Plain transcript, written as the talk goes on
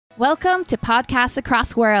Welcome to Podcasts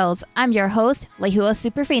Across Worlds. I'm your host, Lehua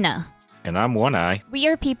Superfina. And I'm One Eye. We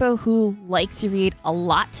are people who like to read a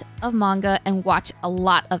lot of manga and watch a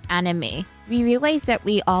lot of anime. We realize that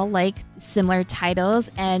we all like similar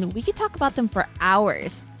titles and we could talk about them for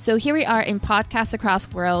hours. So here we are in Podcasts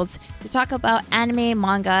Across Worlds to talk about anime,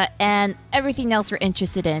 manga, and everything else we're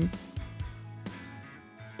interested in.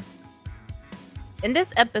 In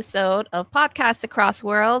this episode of Podcasts Across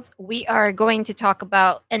Worlds, we are going to talk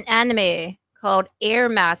about an anime called Air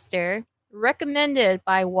Master, recommended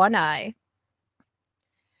by One Eye.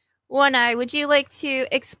 One Eye, would you like to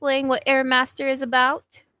explain what Air Master is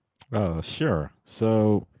about? Sure.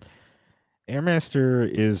 So, Air Master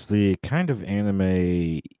is the kind of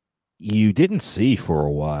anime you didn't see for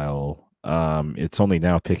a while. It's only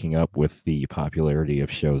now picking up with the popularity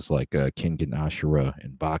of shows like Kengan Ashura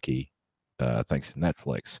and Baki. Thanks to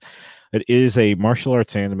Netflix. It is a martial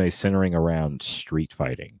arts anime centering around street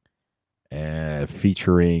fighting,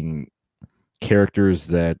 featuring characters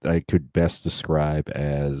that I could best describe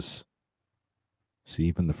as, see,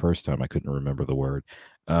 even the first time I couldn't remember the word,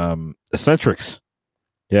 eccentrics.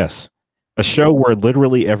 Yes. A show where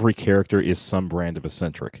literally every character is some brand of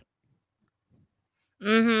eccentric.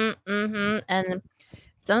 And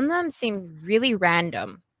some of them seem really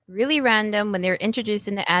random when they're introduced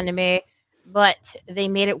in the anime, but they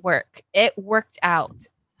made it work. It worked out.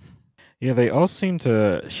 Yeah, they all seem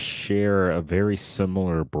to share a very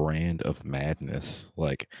similar brand of madness.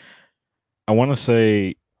 Like, I want to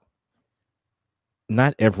say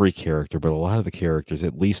not every character, but a lot of the characters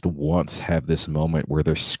at least once have this moment where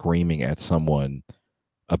they're screaming at someone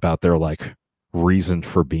about their, like, reason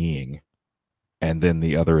for being. And then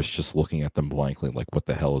the other is just looking at them blankly like, what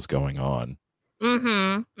the hell is going on?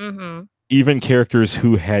 Even characters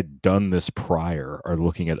who had done this prior are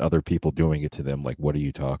looking at other people doing it to them like, what are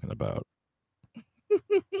you talking about?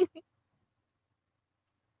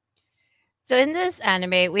 So in this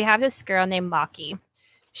anime, we have this girl named Maki.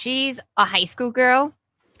 She's a high school girl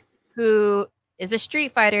who is a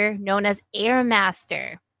street fighter known as Air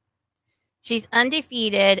Master. She's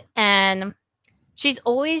undefeated and she's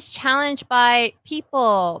always challenged by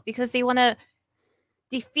people because they want to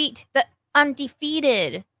defeat the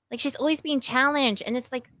undefeated. Like, she's always being challenged, and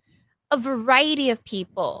it's like a variety of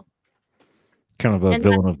people. Kind of a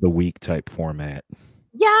villain of the week type format.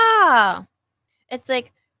 Yeah. It's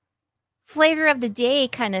like flavor of the day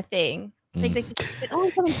kind of thing. Like it's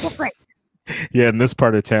always something different. Yeah, in this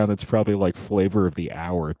part of town, it's probably like flavor of the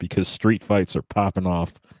hour because street fights are popping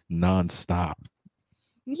off nonstop.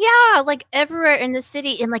 Yeah, like everywhere in the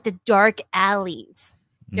city, in like the dark alleys.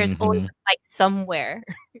 There's always a fight somewhere.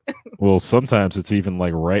 Well, sometimes it's even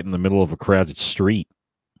like right in the middle of a crowded street.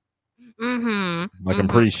 I'm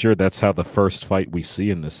pretty sure that's how the first fight we see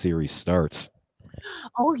in this series starts.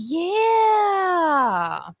 Oh,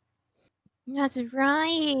 yeah. That's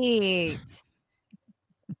right.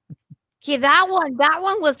 Okay, that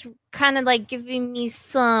one was kind of like giving me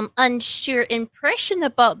some unsure impression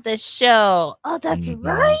about this show. Oh, that's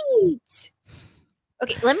right.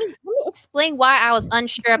 Okay, let me explain why I was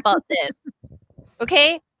unsure about this.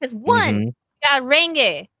 Okay? Because one, you got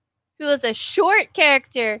Renge, who was a short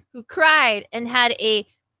character who cried and had a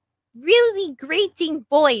really grating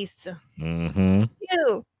voice. 2,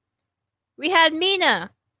 we had Mina,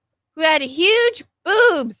 who had huge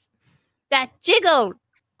boobs that jiggled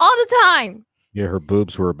all the time. Yeah, her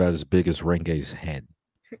boobs were about as big as Renge's head.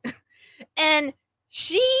 And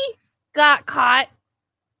she got caught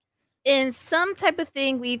in some type of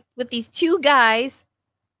thing with these two guys.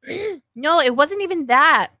 No, it wasn't even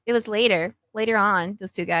that. It was later on,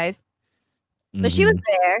 those two guys. But she was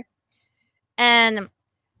there. And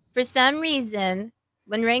for some reason,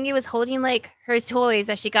 when Renge was holding like her toys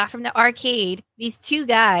that she got from the arcade, these two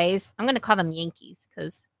guys, I'm going to call them Yankees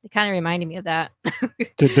because they kind of reminded me of that.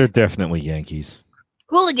 They're definitely Yankees.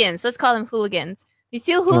 Hooligans. Let's call them hooligans. These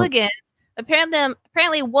two hooligans,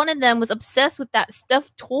 apparently one of them was obsessed with that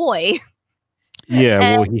stuffed toy.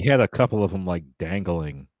 Yeah, well, he had a couple of them like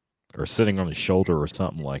dangling or sitting on his shoulder or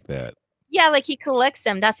something like that. Yeah, like he collects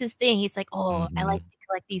them. That's his thing. He's like, oh, I like to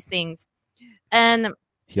collect these things. And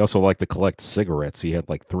he also liked to collect cigarettes. He had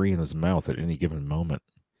like 3 in his mouth at any given moment.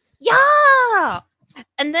 Yeah.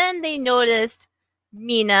 And then they noticed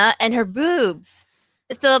Mina and her boobs.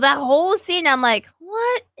 So that whole scene, I'm like,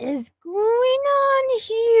 what is going on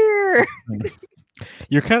here?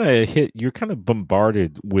 You're kind of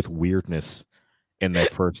bombarded with weirdness in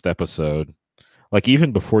that first episode. Like,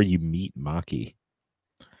 even before you meet Maki.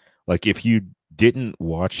 Like, if you didn't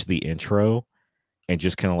watch the intro and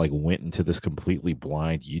just kind of like went into this completely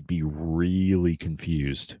blind, you'd be really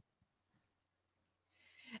confused.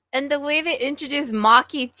 And the way they introduce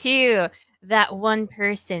Maki too, that one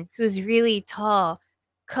person who's really tall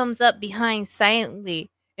comes up behind silently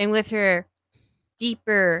and with her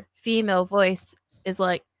deeper female voice is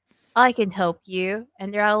like, I can help you.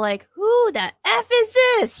 And they're all like, who the F is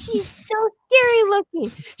this? She's so scary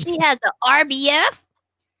looking. She has an RBF.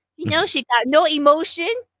 You know, she got no emotion.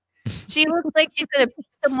 She looks like she's gonna beat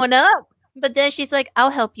someone up. But then she's like,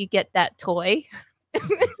 I'll help you get that toy.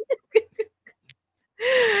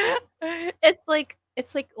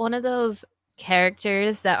 It's like one of those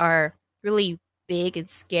characters that are really big and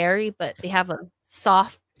scary, but they have a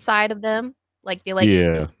soft side of them. Like they like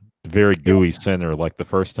Yeah, very gooey center. Like the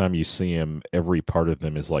first time you see him, every part of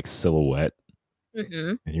them is like silhouette,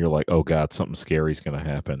 mm-hmm, and you're like, "Oh God, something scary is gonna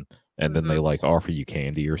happen." And then mm-hmm. they like offer you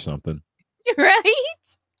candy or something. Right?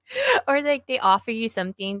 Or like they offer you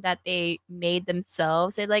something that they made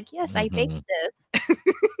themselves. They're like, yes, I baked Hmm.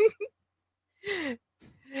 this.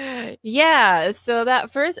 Yeah, so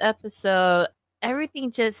that first episode,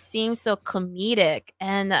 everything just seems so comedic.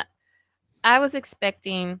 And I was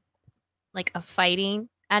expecting like a fighting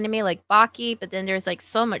anime like Baki, but then there's like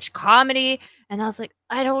so much comedy. And I was like,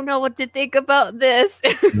 I don't know what to think about this.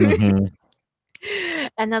 Hmm.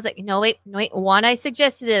 And I was like, no, wait, no, wait. One, I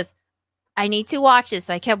suggested this. I need to watch it.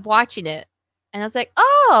 So I kept watching it. And I was like,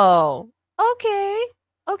 oh, okay.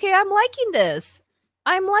 Okay, I'm liking this.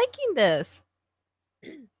 I'm liking this.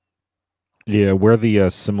 Yeah, where the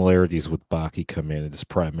similarities with Baki come in is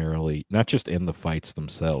primarily not just in the fights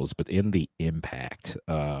themselves, but in the impact.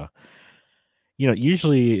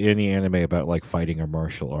 Usually any anime about like fighting or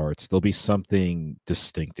martial arts, there'll be something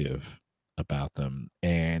distinctive about them.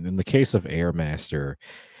 And in the case of Air Master,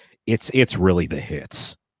 it's really the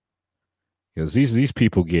hits. Because these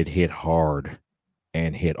people get hit hard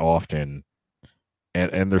and hit often,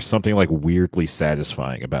 and there's something like weirdly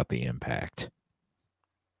satisfying about the impact.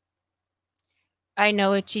 I know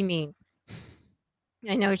what you mean.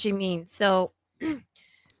 I know what you mean. So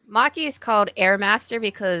Maki is called Air Master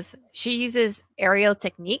because she uses aerial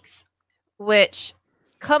techniques, which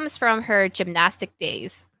comes from her gymnastic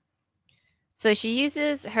days. So she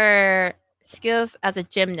uses her skills as a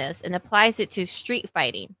gymnast and applies it to street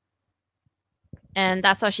fighting. And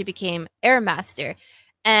that's how she became Air Master.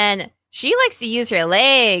 And she likes to use her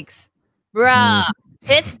legs. Bruh, Mm.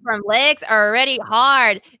 hits from legs are already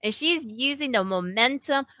hard. And she's using the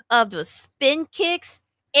momentum of those spin kicks,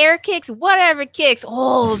 air kicks, whatever kicks.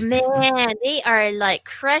 Oh man, they are like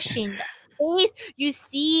crushing the face. You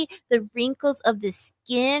see the wrinkles of the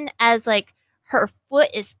skin as like her foot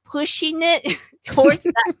is pushing it towards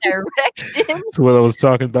that direction. That's what I was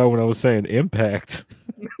talking about when I was saying impact.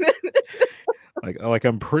 Like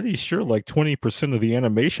I'm pretty sure like 20% of the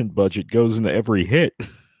animation budget goes into every hit.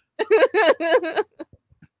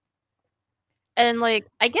 And like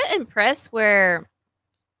I get impressed where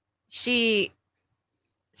she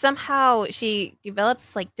somehow she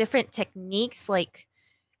develops like different techniques, like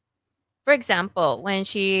for example when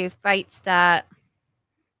she fights that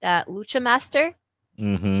lucha master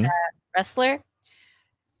Mm-hmm. wrestler,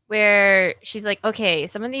 where she's like, okay,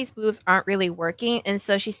 some of these moves aren't really working, and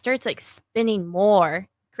so she starts like spinning more,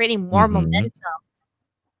 creating more Mm-hmm. momentum,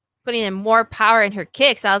 putting in more power in her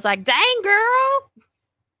kicks. I was like, dang girl.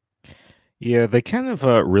 Yeah, they kind of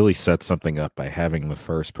really set something up by having the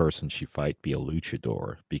first person she fight be a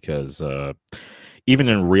luchador because even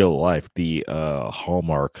in real life, the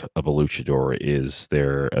hallmark of a luchador is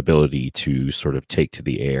their ability to sort of take to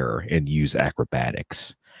the air and use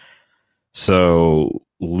acrobatics. So,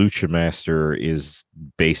 Lucha Master is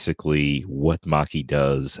basically what Maki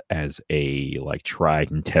does as a like tried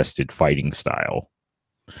and tested fighting style.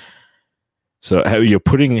 So how you're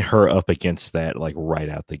putting her up against that like right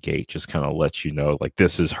out the gate just kind of lets you know like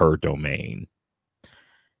this is her domain.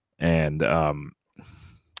 And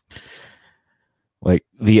like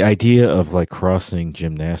the idea of like crossing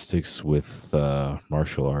gymnastics with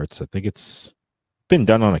martial arts, I think it's been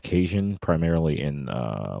done on occasion, primarily in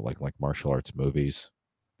like martial arts movies.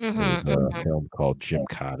 There was Mm-hmm, a mm-hmm. film called Jim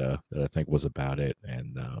Kata that I think was about it,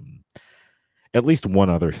 and at least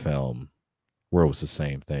one other film where it was the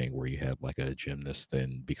same thing, where you had like a gymnast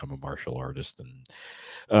then become a martial artist, and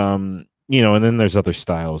and then there's other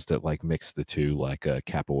styles that like mix the two, like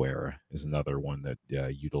capoeira is another one that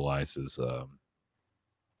utilizes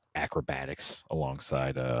acrobatics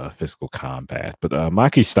alongside physical combat. But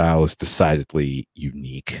Maki style is decidedly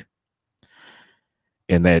unique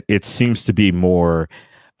in that it seems to be more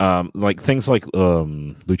like things like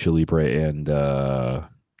lucha libre and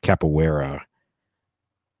capoeira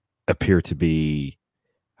appear to be,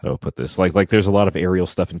 how do I put this, like there's a lot of aerial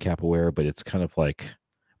stuff in capoeira, but it's kind of like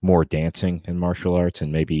more dancing in martial arts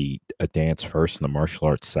and maybe a dance first and the martial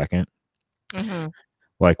arts second. Mm-hmm.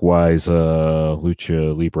 Likewise,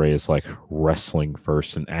 lucha libre is like wrestling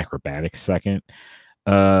first and acrobatics second.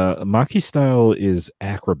 Maki style is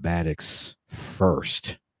acrobatics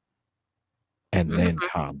first and then Mm-hmm.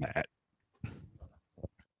 combat.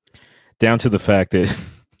 Down to the fact that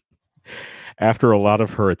after a lot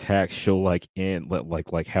of her attacks, she'll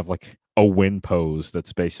have like a win pose.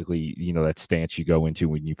 That's basically that stance you go into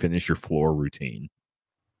when you finish your floor routine.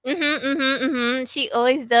 Mm-hmm. Mm-hmm. Mm-hmm. She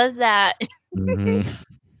always does that. Mm-hmm.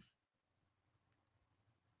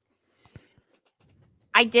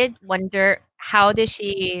 I did wonder, how did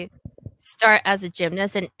she start as a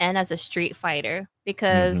gymnast and end as a street fighter?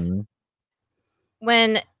 Because Mm-hmm.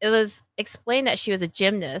 when it was explained that she was a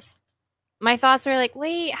gymnast, my thoughts were like,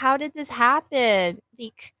 wait, how did this happen?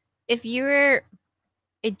 Like, if you were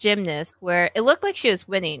a gymnast where it looked like she was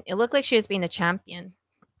winning, it looked like she was being a champion,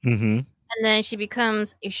 Mm-hmm. and then she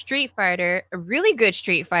becomes a street fighter, a really good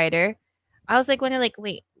street fighter, I was like wondering, like,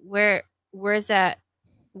 wait, where's that?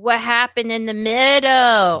 What happened in the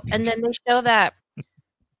middle? And then they show that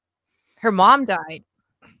her mom died,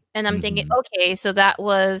 and I'm thinking, Mm-hmm. okay, so that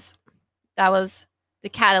was the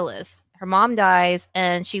catalyst. Her mom dies,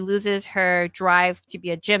 and she loses her drive to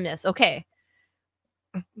be a gymnast. Okay,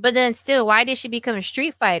 but then still, why did she become a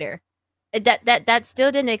street fighter? That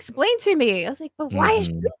still didn't explain to me. I was like, but why a Mm-hmm.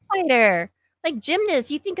 street fighter? Like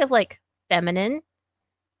gymnast, you think of like feminine,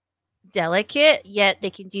 delicate, yet they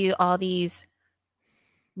can do all these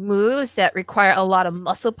moves that require a lot of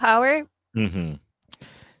muscle power. Mm-hmm.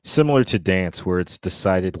 Similar to dance, where it's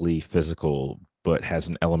decidedly physical but has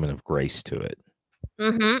an element of grace to it.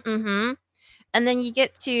 Mm-hmm. Mm-hmm. And then you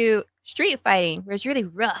get to street fighting, where it's really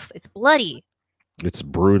rough. It's bloody. It's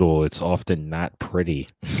brutal. It's often not pretty.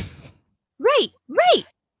 Right, right.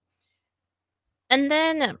 And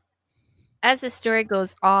then as the story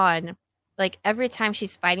goes on, like every time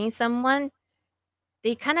she's fighting someone,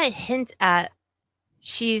 they kind of hint at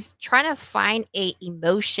she's trying to find a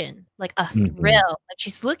emotion, like a Mm-hmm. thrill. Like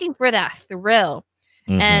she's looking for that thrill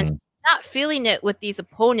and Mm-hmm. not feeling it with these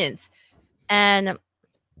opponents. And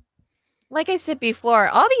like I said before,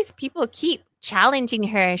 all these people keep challenging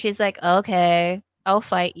her, and she's like, "Okay, I'll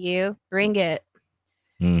fight you. Bring it."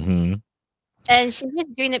 Mm-hmm. And she's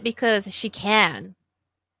just doing it because she can.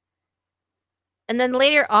 And then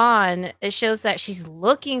later on, it shows that she's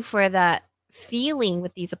looking for that feeling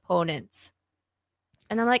with these opponents.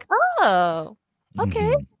 And I'm like, "Oh, okay.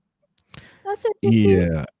 Mm-hmm. That's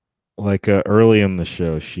interesting." Yeah. Like early in the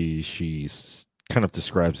show, she's kind of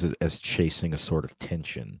describes it as chasing a sort of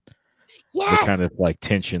tension. The kind Yes. of like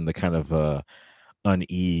tension, the kind of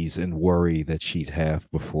unease and worry that she'd have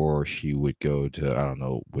before she would go to, I don't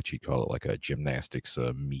know what you'd call it, like a gymnastics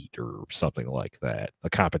meet or something like that, a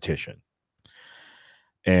competition.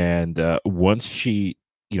 And once she,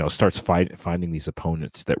 starts finding these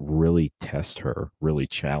opponents that really test her, really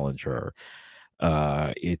challenge her,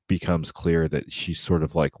 it becomes clear that she's sort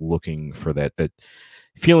of like looking for that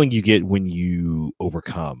feeling you get when you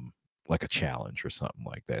overcome like a challenge or something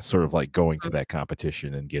like that. Sort of like going to that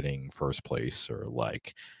competition and getting first place or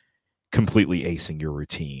like completely acing your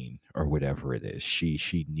routine or whatever it is.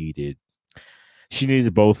 She needed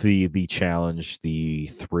both the challenge, the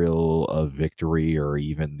thrill of victory, or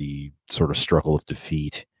even the sort of struggle of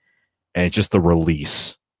defeat, and just the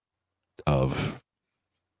release of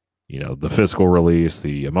the physical release,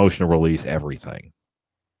 the emotional release, everything.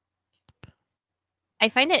 I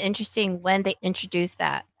find it interesting when they introduce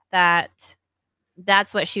that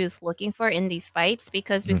that's what she was looking for in these fights,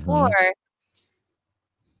 because before, Hmm.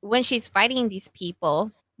 when she's fighting these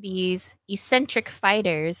people, these eccentric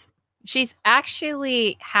fighters, she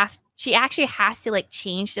actually has to like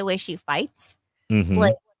change the way she fights.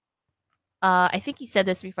 Like Hmm. I think he said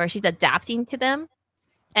this before, she's adapting to them,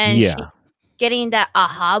 and she Yeah. getting that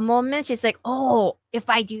aha moment. She's like, "Oh, if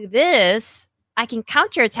I do this, I can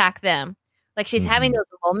counterattack them." Like she's having Hmm.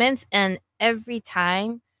 those moments, and every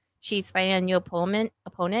time she's fighting a new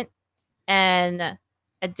opponent and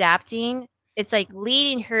adapting, it's like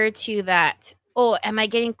leading her to that, "Oh, am I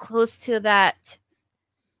getting close to that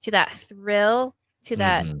thrill, to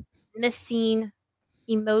that Hmm. missing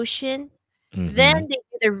emotion?" Then Hmm. they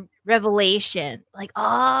do the revelation, like,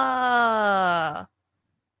 "Ah,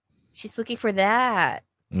 she's looking for that."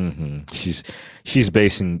 She's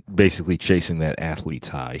basically chasing that athlete's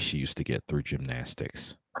high she used to get through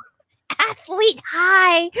gymnastics. Athlete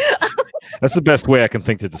high. That's the best way I can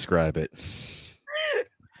think to describe it.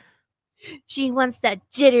 She wants that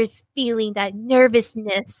jitters feeling, that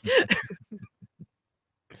nervousness.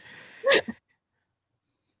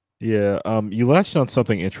 Yeah, you latched on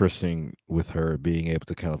something interesting with her being able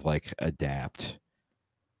to kind of like adapt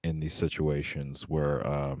in these situations where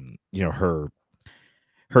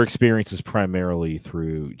her experience is primarily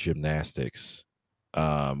through gymnastics.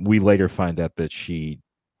 We later find out that she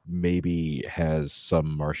maybe has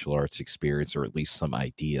some martial arts experience or at least some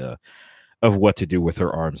idea of what to do with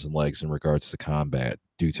her arms and legs in regards to combat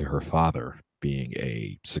due to her father being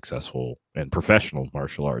a successful and professional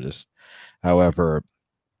martial artist. However,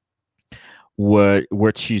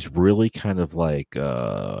 what she's really kind of like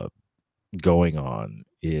going on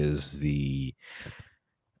is the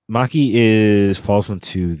Maki is falls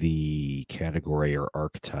into the category or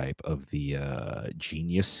archetype of the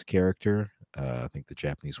genius character. I think the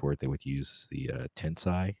Japanese word they would use is the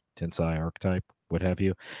tensai archetype, what have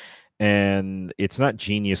you. And it's not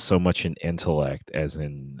genius so much in intellect as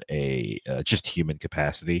in a just human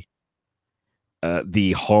capacity.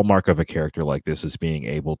 The hallmark of a character like this is being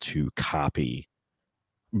able to copy,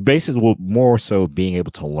 basically, well, more so being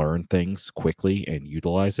able to learn things quickly and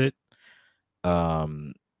utilize it.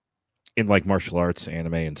 Um, in like martial arts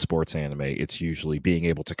anime and sports anime, it's usually being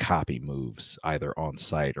able to copy moves either on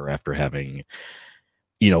site or after having,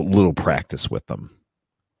 little practice with them.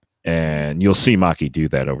 And you'll see Maki do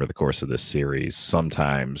that over the course of this series.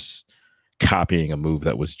 Sometimes copying a move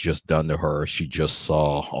that was just done to her, she just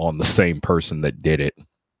saw on the same person that did it.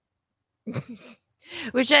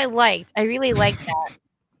 Which I liked. I really liked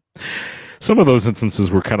that. Some of those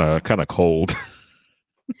instances were kind of cold.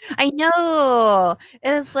 I know.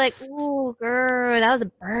 It was like, ooh, girl, that was a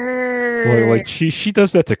like, bird. like she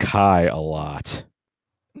does that to Kai a lot,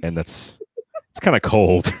 and it's kind of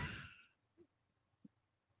cold.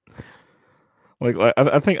 Like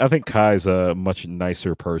I think Kai's a much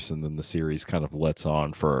nicer person than the series kind of lets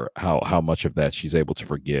on for how much of that she's able to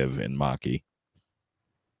forgive in Maki.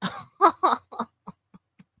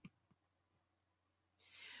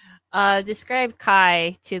 Describe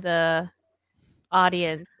Kai to the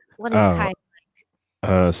audience. What is Oh, Kai?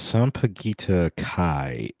 Sampagita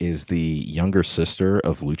Kai is the younger sister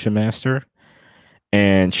of Lucha Master,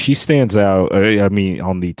 and she stands out. I mean,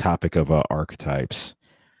 on the topic of archetypes,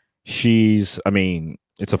 I mean,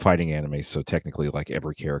 it's a fighting anime, so technically, like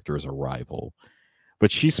every character is a rival,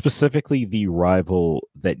 but she's specifically the rival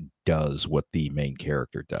that does what the main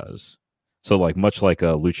character does. So, like, much like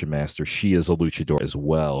a Lucha Master, she is a luchador as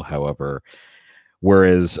well. However,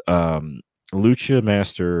 whereas Lucha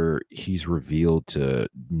Master, he's revealed to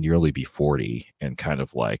nearly be 40 and kind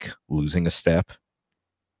of like losing a step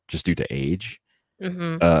just due to age.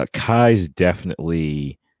 Mm-hmm. Kai's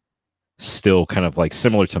definitely still kind of like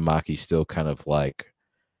similar to Maki, still kind of like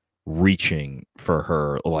reaching for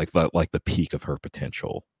her like the peak of her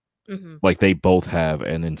potential. Mm-hmm. Like they both have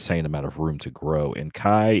an insane amount of room to grow, and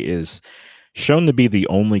Kai is shown to be the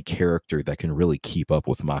only character that can really keep up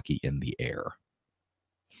with Maki in the air.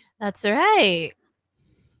 That's right.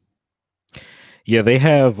 Yeah, they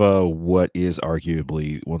have what is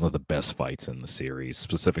arguably one of the best fights in the series,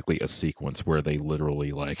 specifically a sequence where they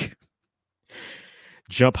literally like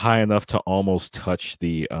jump high enough to almost touch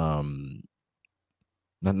the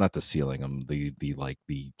not the ceiling, the like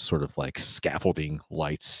the sort of like scaffolding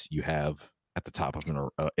lights you have at the top of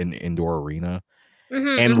an indoor arena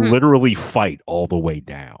Mm-hmm, and mm-hmm. literally fight all the way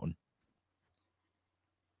down.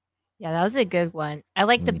 Yeah, that was a good one. I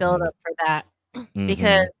like the build Mhm. up for that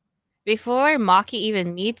because Mhm. before Maki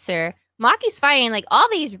even meets her, Maki's fighting like all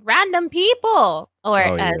these random people, or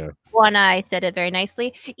Oh as yeah. One Eye said it very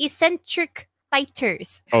nicely, eccentric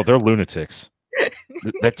fighters. Oh, they're lunatics.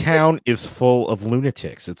 That town is full of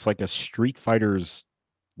lunatics. It's like a Street Fighter's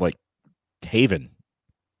like haven.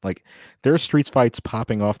 Like there are street fights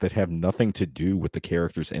popping off that have nothing to do with the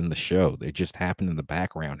characters in the show. They just happen in the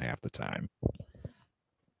background half the time.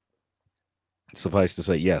 Suffice to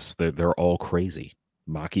say, yes, they're all crazy,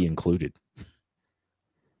 Maki included.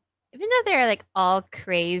 Even though they're like all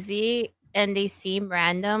crazy and they seem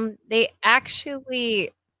random, they actually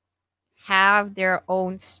have their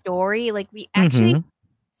own story. Like we actually Mm-hmm.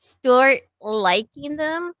 start liking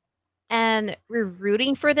them and we're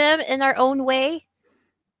rooting for them in our own way.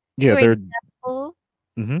 Yeah, For they're. example,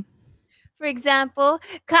 Mm-hmm. for example,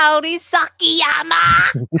 Kaori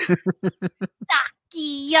Sakiyama!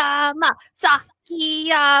 Sakiyama!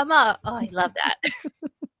 Sakiyama! Oh, I love that.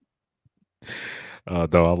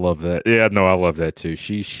 No, I love that. Yeah, no, I love that too.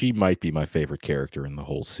 She might be my favorite character in the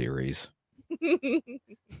whole series.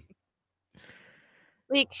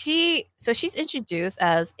 Like she's introduced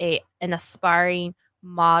as an aspiring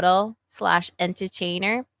model slash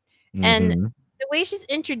entertainer, and Mm-hmm. the way she's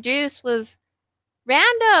introduced was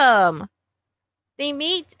random. They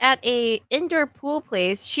meet at a indoor pool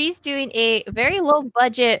place. She's doing a very low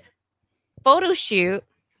budget photo shoot,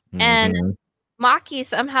 and Mhm. Maki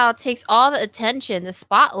somehow takes all the attention, the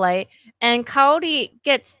spotlight, and Kaori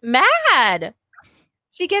gets mad.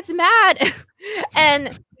 She gets mad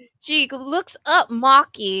and she looks up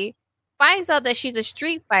Maki, finds out that she's a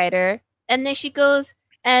street fighter, and then she goes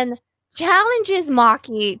and challenges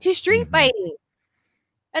Maki to street Mhm. fighting.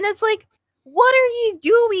 And it's like, what are you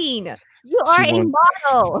doing? You are She a wants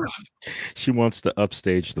model, she wants to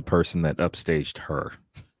upstage the person that upstaged her.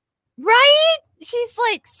 right? She's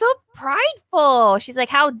like so prideful. She's like,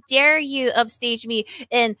 how dare you upstage me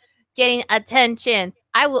in getting attention?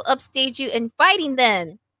 I will upstage you in fighting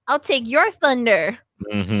then. I'll take your thunder.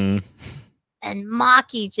 Mhm. And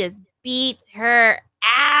Maki just beats her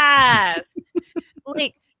ass.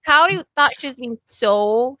 Like, Kaori thought she was being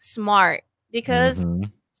so smart because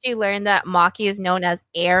Mhm. she learned that Maki is known as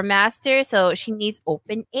air master, so she needs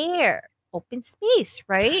open air, open space,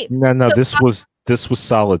 right? No, So this was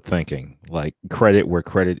solid thinking. Like credit where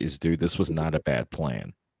credit is due. This was not a bad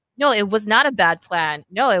plan. no, it was not a bad plan.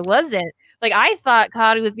 No, it wasn't. Like, I thought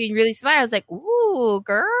Kaori was being really smart. I was like, "Ooh,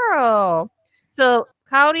 girl." So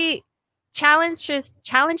Kaori challenges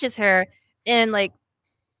her in like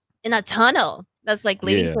in a tunnel that's like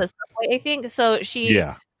leading to Yeah. a subway, I think. So she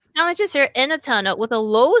Yeah. challenges her in a tunnel with a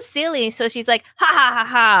low ceiling. So she's like, ha ha ha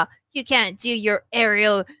ha, you can't do your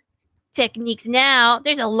aerial techniques now.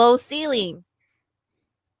 There's a low ceiling.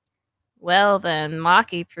 Well, then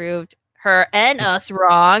Maki proved her and us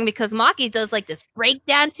wrong because Maki does like this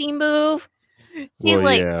breakdancing move. She Well,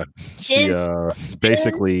 like yeah. She spins, spins.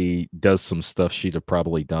 basically does some stuff she'd have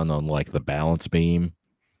probably done on like the balance beam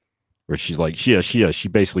where she's like she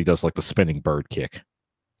basically does like the spinning bird kick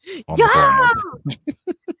on the Yeah. ground.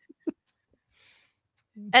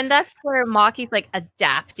 And that's where Maki's like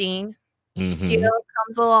adapting skill Mhm.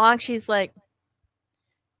 comes along. She's like,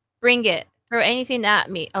 bring it. Throw anything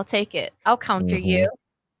at me. I'll take it. I'll counter you.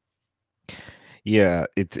 Mhm. Yeah,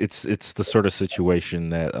 it's the sort of situation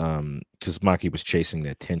that because Maki was chasing the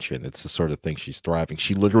attention, it's the sort of thing she's thriving.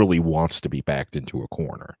 She literally wants to be backed into a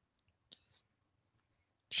corner.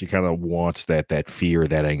 She kind of wants that fear,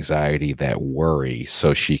 that anxiety, that worry,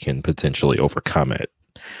 so she can potentially overcome it,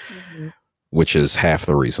 Mhm. which is half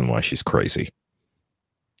the reason why she's crazy.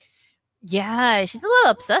 Yeah, she's a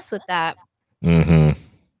little obsessed with that. Mm-hmm.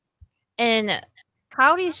 And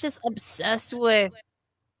Kaori's just obsessed with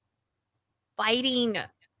fighting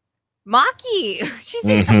Maki. She's just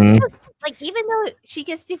Mm-hmm. obsessed. Like, even though she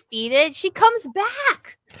gets defeated, she comes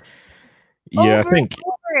back Yeah, over and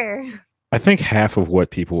over. I think half of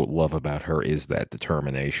what people love about her is that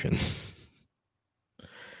determination.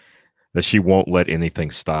 That she won't let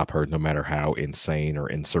anything stop her, no matter how insane or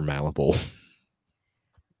insurmountable.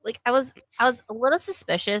 Like, I was a little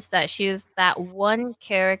suspicious that she was that one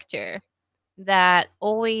character that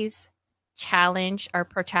always challenged our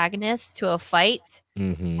protagonists to a fight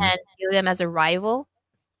Mm-hmm. and view them as a rival.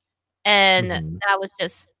 And Mm-hmm.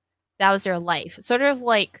 that was their life. Sort of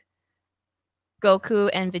like Goku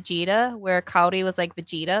and Vegeta, where Kaori was like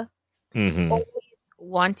Vegeta, Mm-hmm. always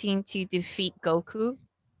wanting to defeat Goku.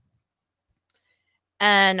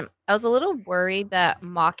 And I was a little worried that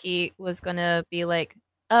Maki was gonna be like,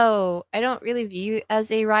 "Oh, I don't really view you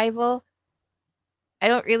as a rival. I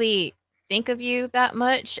don't really think of you that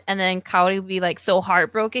much." And then Kaori would be like so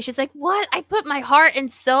heartbroken. She's like, "What? I put my heart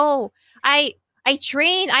and soul. I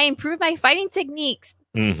train. I improve my fighting techniques.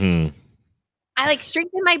 Mm-hmm. I like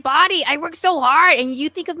strengthen my body. I work so hard, and you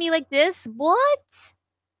think of me like this? What?"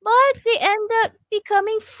 But they end up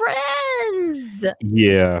becoming friends.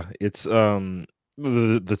 Yeah, it's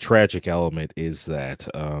the tragic element is that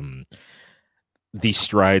the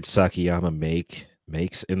strides Sakiyama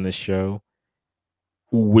makes in this show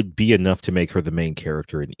would be enough to make her the main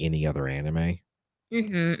character in any other anime.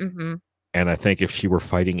 Mhm, mhm. And I think if she were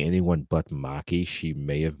fighting anyone but Maki, she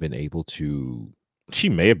may have been able to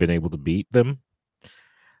beat them.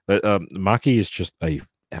 But Maki is just a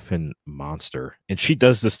effing monster. And she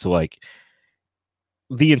does this to like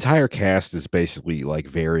the entire cast is basically like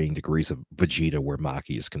varying degrees of Vegeta where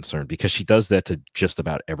Maki is concerned because she does that to just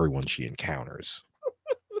about everyone she encounters.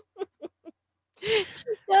 She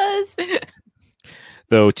does.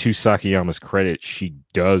 Though to Sakiyama's credit, she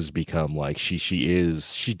does become like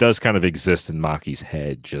she does kind of exist in Maki's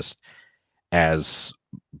head just as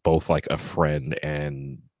both like a friend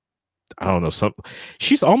and I don't know,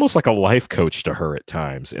 she's almost like a life coach to her at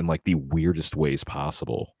times in like the weirdest ways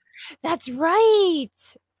possible. That's right.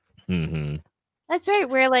 Hmm. That's right,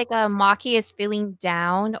 where, like, Maki is feeling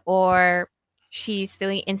down or she's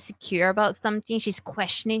feeling insecure about something. She's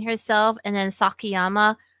questioning herself, and then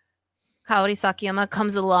Sakiyama, Kaori Sakiyama,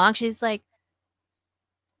 comes along. She's like,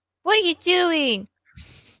 "What are you doing?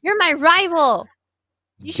 You're my rival.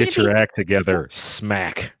 You Get shouldn't be." your act together.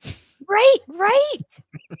 Smack. Right,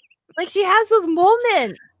 right. Like she has those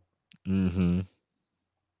moments. Mm-hmm.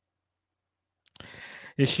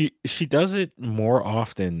 She does it more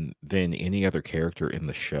often than any other character in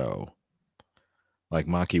the show. Like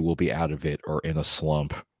Maki will be out of it or in a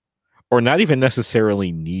slump, or not even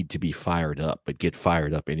necessarily need to be fired up, but get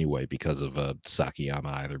fired up anyway because of Sakiyama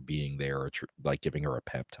either being there or like giving her a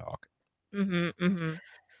pep talk. Mm-hmm, mm-hmm.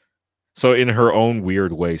 So in her own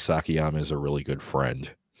weird way, Sakiyama is a really good friend.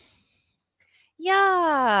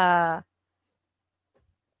 Yeah.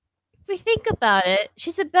 If we think about it,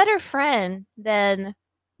 she's a better friend than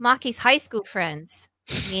Maki's high school friends,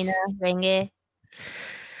 Mina, Renge.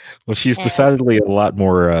 Well, she's And decidedly a lot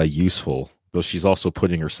more useful, though she's also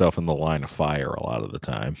putting herself in the line of fire a lot of the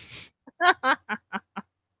time.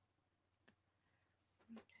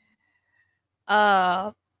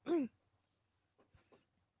 uh,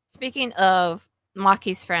 speaking of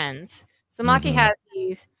Maki's friends, so Maki has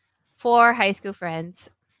these 4 high school friends: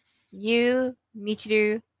 you,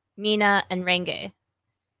 Michiru, Mina, and Renge.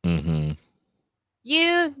 Mm-hmm.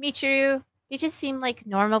 You, Michiru, they just seem like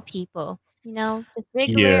normal people, just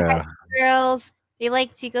regular high Yeah. school girls. They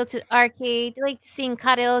like to go to the arcade. They like to sing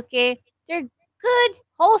karaoke. They're good,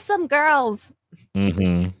 wholesome girls. Mm-hmm.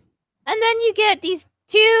 And then you get these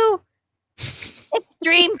 2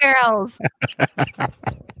 extreme girls,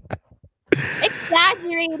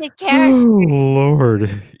 exaggerated characters. Oh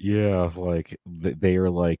Lord, yeah, like they are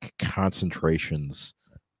like concentrations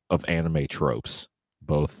of anime tropes.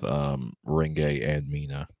 Both Renge and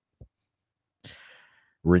Mina.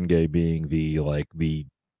 Renge being the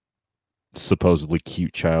supposedly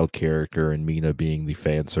cute child character, and Mina being the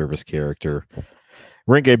fan service character.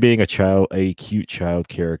 Renge being a cute child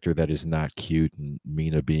character that is not cute, and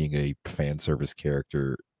Mina being a fan service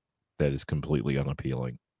character that is completely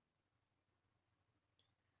unappealing.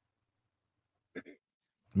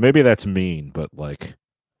 Maybe that's mean, but like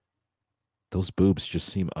those boobs just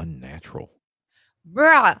seem unnatural.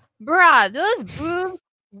 Bruh, those boobs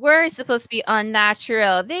were supposed to be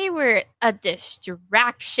unnatural. They were a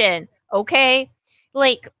distraction, okay?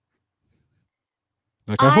 Like,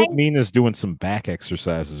 Like I I hope Mina's doing some back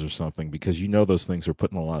exercises or something because you know those things are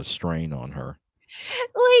putting a lot of strain on her.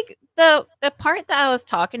 like the part that I was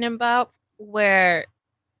talking about where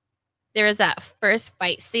there was that first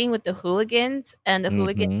fight scene with the hooligans and the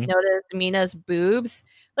hooligans Mm-hmm. noticed Mina's boobs.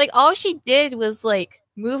 Like all she did was like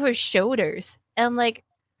move her shoulders and like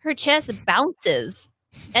her chest bounces.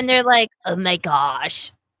 And they're like, "Oh my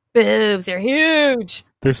gosh. Boobs are huge."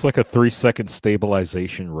 There's like a 3-second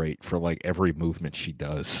stabilization rate for like every movement she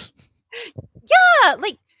does. Yeah,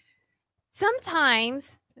 like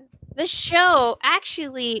sometimes the show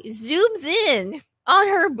actually zooms in on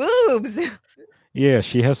her boobs. Yeah,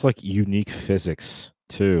 she has like unique physics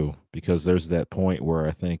too, because there's that point where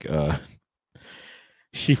I think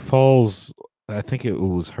she falls. I think it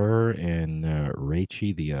was her and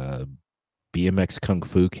Reichi, the BMX Kung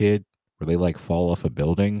Fu kid, where they like fall off a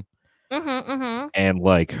building Mm-hmm. and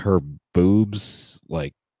like her boobs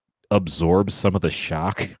like absorb some of the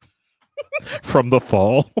shock from the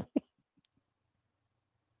fall.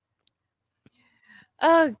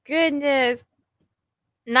 Oh goodness.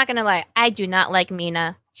 Not gonna lie, I do not like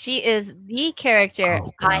Mina. She is the character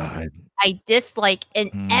Oh God. I dislike in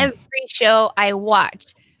Mm. every show I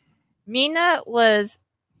watch. Mina was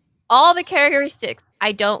all the characteristics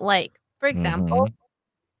I don't like. For example, Mm-hmm.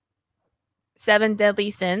 7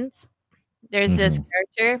 Deadly Sins. There's this Mm-hmm.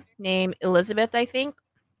 character named Elizabeth, I think.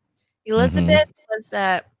 Mm-hmm. Elizabeth was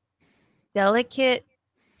that delicate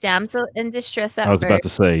damsel in distress I at was about first. to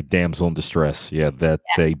say damsel in distress. Yeah, that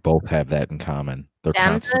Yeah, they both have that in common. They're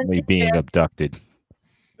damsel in constantly being distress. abducted.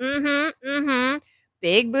 Mm-hmm.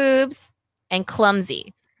 Big boobs and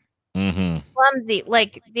clumsy. Mm-hmm. Clumsy.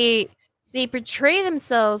 Like they portray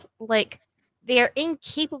themselves like they are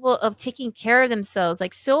incapable of taking care of themselves,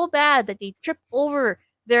 like so bad that they trip over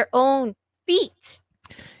their own feet.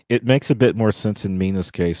 It makes a bit more sense in Mina's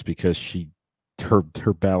case because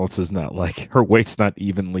her balance is not like her weight's not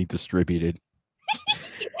evenly distributed.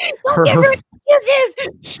 Don't Her, give her her excuses.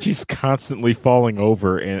 she's constantly falling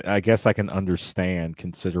over, and I guess I can understand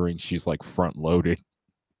considering she's like front loaded.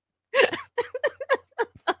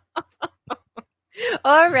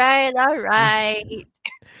 All right, all right.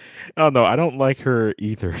 Oh no, I don't like her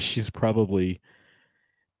either. She's probably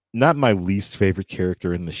not my least favorite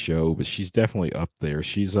character in the show, but she's definitely up there.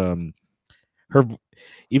 She's her,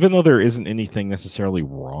 even though there isn't anything necessarily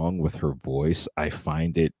wrong with her voice, I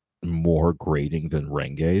find it more grating than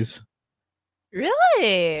Renge's.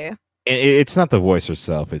 Really? It's not the voice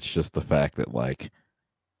herself, it's just the fact that like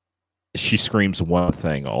she screams one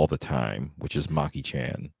thing all the time, which is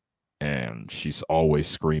Maki-chan, and she's always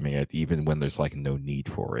screaming it even when there's like no need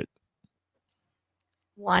for it.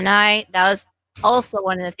 One Eye, that was also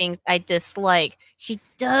one of the things I dislike. She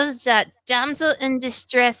does that damsel in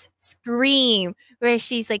distress scream where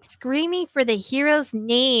she's like screaming for the hero's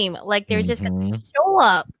name, like they're just gonna show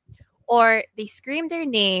up, or they scream their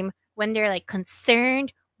name when they're like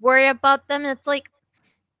concerned, worry about them. It's like,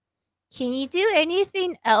 can you do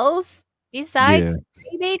anything else besides Yeah.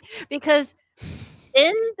 screaming? Because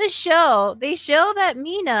in the show, they show that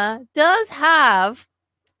Mina does have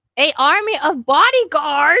a army of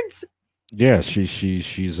bodyguards. Yeah,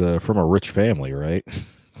 she's from a rich family, right?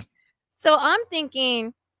 So I'm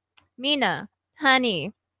thinking, Mina,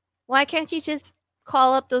 honey, why can't you just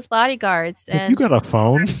call up those bodyguards Like, you and got a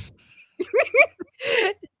phone?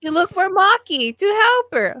 you look for Maki to help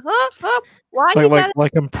her? Huh? Huh? Why like you like gotta?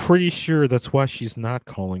 like I'm pretty sure that's why she's not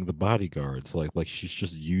calling the bodyguards. Like she's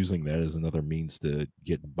just using that as another means to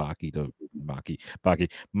get Maki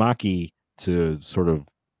to sort of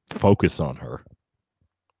focus on her.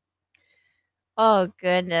 Oh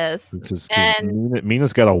goodness! Because And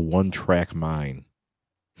Mina's got a one-track mind.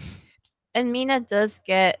 Mina does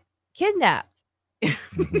get kidnapped.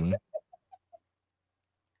 Mm-hmm.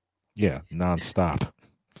 Yeah, nonstop.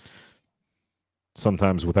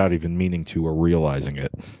 Sometimes without even meaning to or realizing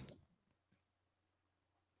it.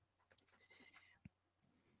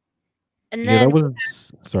 And Yeah, that then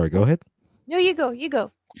was. Sorry, go ahead. no, you go, you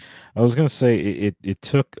go. I was gonna say it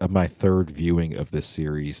took my third viewing of this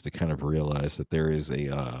series to kind of realize that there is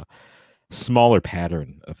a smaller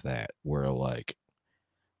pattern of that where like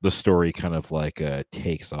the story kind of like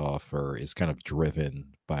takes off or is kind of driven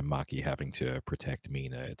by Maki having to protect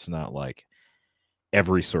Mina. It's not like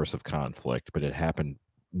every source of conflict, but it happened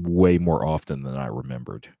way more often than I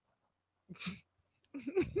remembered.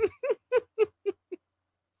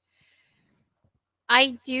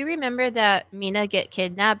 I do remember that Mina get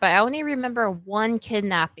kidnapped, but I only remember one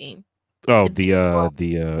kidnapping. Oh, The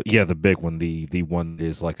big one. yeah, the big one, the one that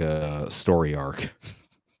is like a story arc.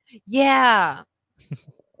 Yeah.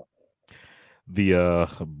 The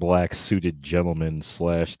black suited gentleman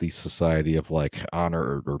slash the Society of like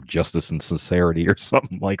Honor or Justice and Sincerity or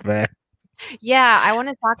something like that. Yeah, I want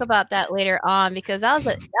to talk about that later on because that was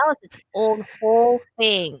its own whole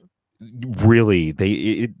thing. Really,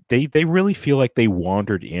 they really feel like they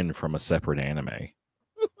wandered in from a separate anime.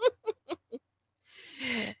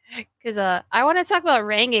 Because I want to talk about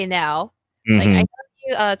Range now. Like I Mm-hmm.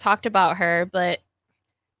 know you talked about her, but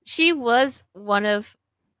she was one of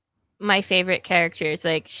my favorite characters.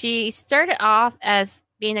 Like she started off as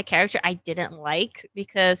being a character I didn't like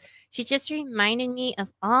because she just reminded me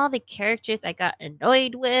of all the characters I got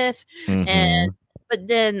annoyed with, and Mm-hmm. but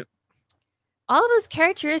then all those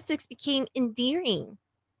characteristics became endearing.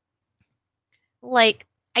 Like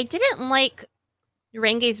I didn't like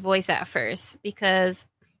Renge's voice at first because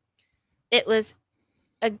it was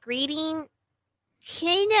a grating,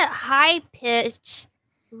 kind of high pitched,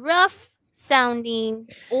 rough sounding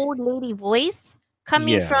old lady voice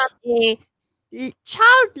coming Yeah. from a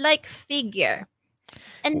childlike figure.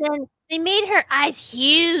 And then they made her eyes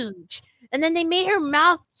huge. And then they made her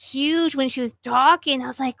mouth huge when she was talking. I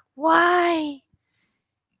was like, why?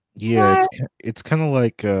 Yeah, Why? it's kind of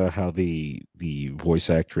like how the voice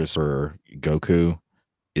actress for Goku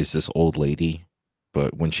is this old lady,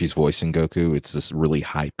 but when she's voicing Goku, it's this really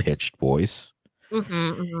high pitched voice.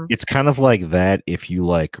 Mm-hmm. It's kind of like that if you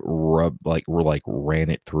like ran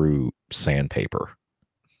it through sandpaper.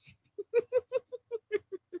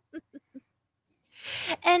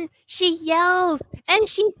 And she yells and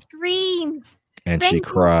she screams. And she Renji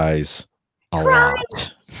cries a cries.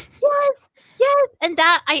 lot. Yes, yes. And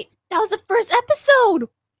that was the first episode.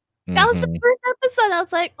 That was the Mm-hmm. first episode. I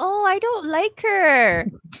was like, oh, I don't like her.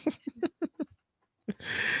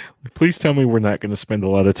 Please tell me we're not going to spend a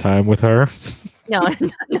lot of time with her. No,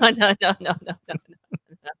 no.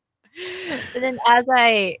 But then as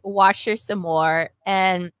I watch her some more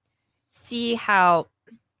and see how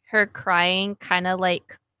her crying kind of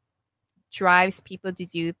like drives people to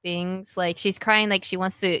do things, like she's crying like she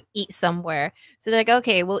wants to eat somewhere. So they're like,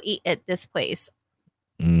 okay, we'll eat at this place.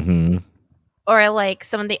 Mm-hmm. Or like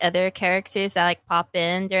some of the other characters that like pop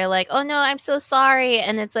in, they're like, oh no, I'm so sorry.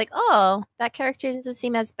 And it's like, oh, that character doesn't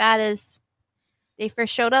seem as bad as they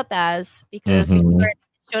first showed up as, because before Mm-hmm. they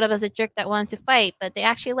showed up as a jerk that wanted to fight, but they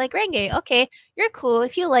actually like Renge. Okay, you're cool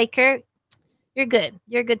if you like her. You're good.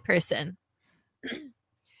 You're a good person.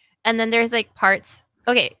 And then there's like parts.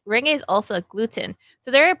 Okay, Renge is also a gluten.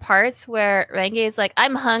 So there are parts where Renge is like,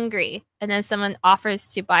 I'm hungry. And then someone offers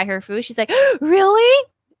to buy her food. She's like, really?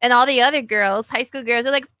 And all the other girls, high school girls,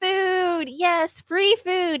 are like, food. Yes. Free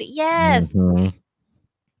food. Yes. Mhm.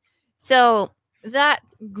 So that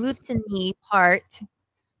gluttony part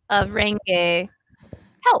of Renge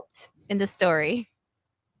helped in the story.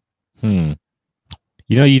 Hmm.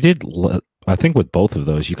 You know, you did. I think with both of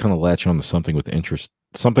those, you kind of latch on to something with interest,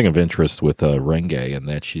 something of interest with Renge, and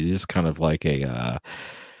that she is kind of like an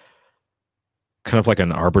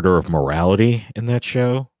arbiter of morality in that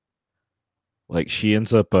show. Like she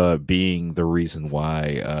ends up being the reason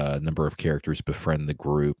why a number of characters befriend the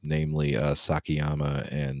group, namely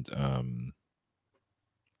Sakiyama and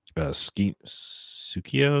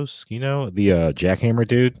Skino, the jackhammer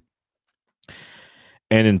dude.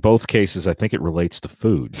 And in both cases, I think it relates to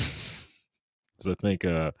food. 'Cause I think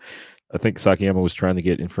Sakiyama was trying to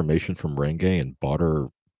get information from Renge and bought her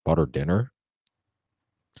dinner,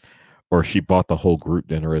 or she bought the whole group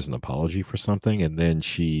dinner as an apology for something, and then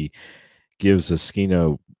she gives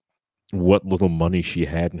Eskino what little money she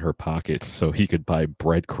had in her pocket so he could buy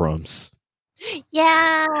breadcrumbs.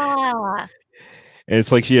 Yeah. And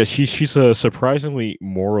it's like, yeah, she's a surprisingly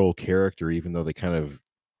moral character, even though they kind of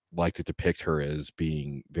like to depict her as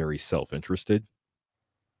being very self interested,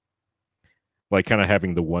 like kind of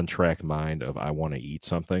having the one track mind of I want to eat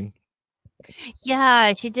something.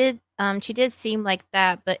 Yeah, she did. She did seem like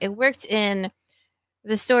that, but it worked in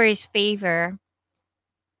the story's favor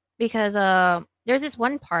because there's this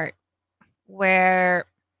one part where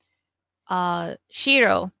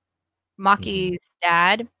Shiro, Mhm. Maki's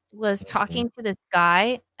dad, was Mhm. talking to this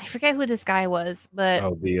guy. I forget who this guy was, but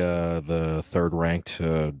Oh, the third ranked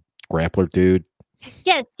grappler dude,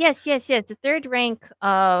 yes, the third rank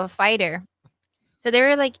fighter. So they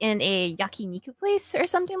were like in a yakiniku place or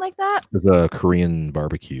something like that. the Korean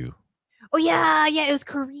barbecue. Oh yeah, it was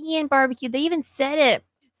Korean barbecue. They even said it.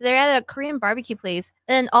 So they're at a Korean barbecue place,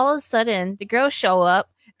 and then all of a sudden the girls show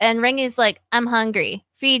up, and Reng is like, "I'm hungry,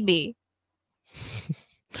 feed me."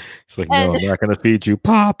 It's like, no, And I'm not going to feed you,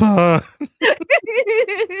 Papa.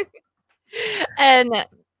 and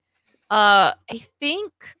I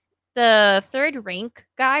think the third rank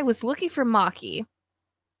guy was looking for Maki,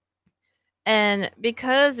 and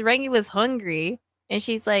because Rengi was hungry, and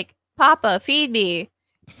she's like, "Papa, feed me,"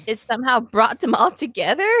 it somehow brought them all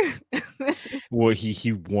together. Well,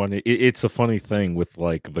 he wanted. It's a funny thing with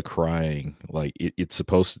like the crying. Like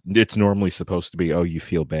it's normally supposed to be, oh, you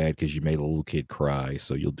feel bad because you made a little kid cry,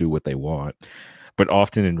 so you'll do what they want. But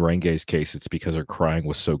often in Renge's case, it's because her crying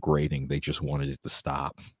was so grating, they just wanted it to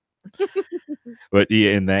stop. But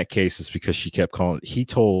yeah, in that case, it's because she kept calling. He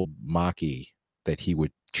told Maki that he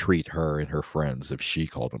would treat her and her friends if she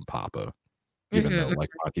called him Papa, even though Mhm.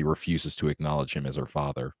 like Maki refuses to acknowledge him as her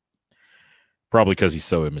father, probably because he's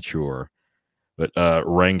so immature. But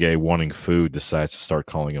Renge, wanting food, decides to start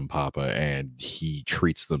calling him Papa, and he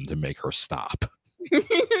treats them to make her stop.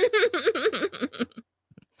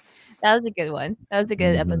 That was a good one. That was a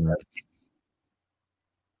good episode. Mhm.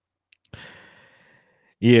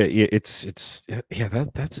 Yeah, it's yeah,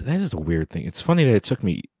 that is a weird thing. It's funny that it took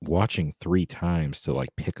me watching 3 times to, like,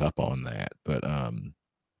 pick up on that, but,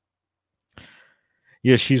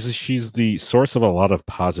 yeah, she's the source of a lot of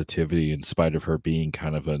positivity in spite of her being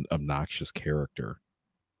kind of an obnoxious character.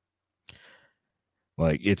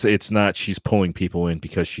 Like, it's not she's pulling people in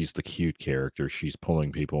because she's the cute character, she's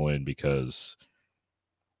pulling people in because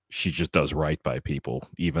she just does right by people,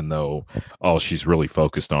 even though all she's really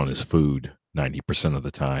focused on is food 90% of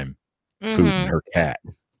the time. Food and Mhm. her cat.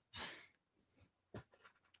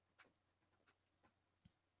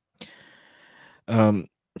 Um,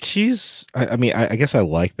 I mean, I guess I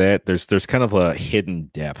like that. There's kind of a hidden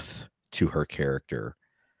depth to her character,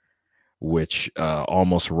 which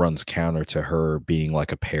almost runs counter to her being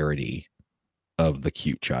like a parody of the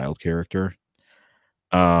cute child character.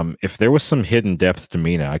 If there was some hidden depth to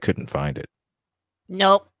Mina, I couldn't find it.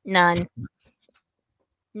 Nope, none.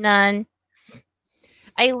 None.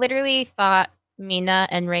 I literally thought Mina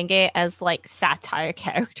and Renge as like satire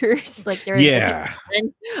characters, like they're the Yeah.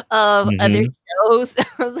 villain of other Hmm. shows.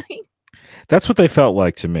 I was like, That's what they felt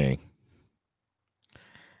like to me.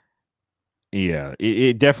 Yeah,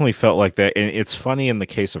 it definitely felt like that, and it's funny in the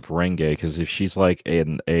case of Renge because if she's like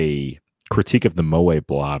in a critique of the Moe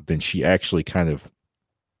blob, then she actually kind of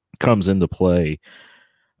comes into play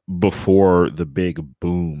before the big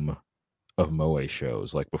boom of Moe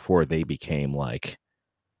shows, like before they became like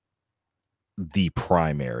the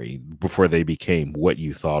primary, before they became what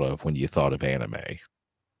you thought of when you thought of anime.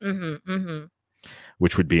 mm-hmm, mm-hmm.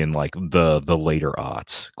 which would be in like the later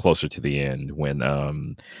aughts, closer to the end when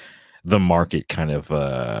the market kind of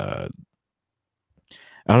I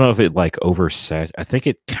don't know if it like I think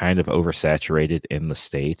it kind of oversaturated in the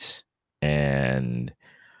States, and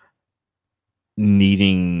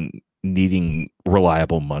needing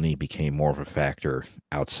reliable money became more of a factor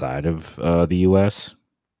outside of the US.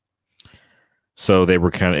 So they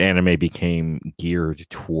were kind of anime became geared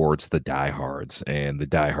towards the diehards, and the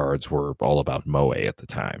diehards were all about moe at the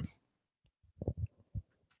time.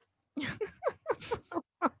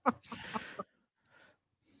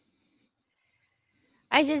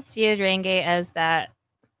 I just viewed Renge as that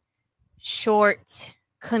short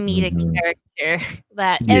comedic character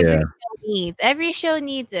that every show needs. Every show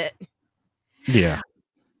needs it. Yeah.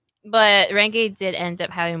 But Renge did end up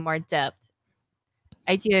having more depth.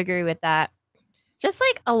 I do agree with that. Just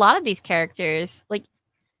like a lot of these characters, like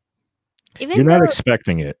even you're not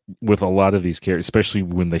expecting it with a lot of these characters, especially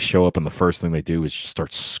when they show up and the first thing they do is just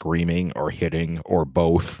start screaming or hitting or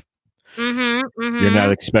both. You're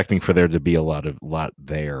not expecting for there to be a lot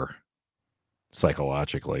there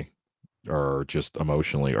psychologically or just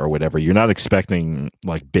emotionally or whatever. You're not expecting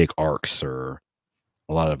like big arcs or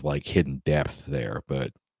a lot of like hidden depth there,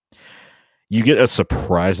 but you get a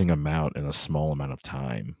surprising amount in a small amount of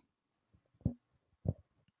time.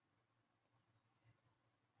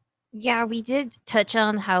 Yeah, we did touch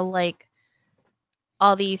on how like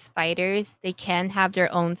all these fighters, they can have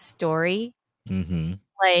their own story.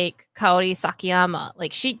 Like Kaori Sakiyama,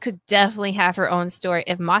 like she could definitely have her own story.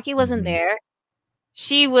 If Maki wasn't there,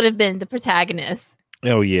 she would have been the protagonist.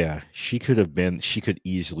 Oh yeah, she could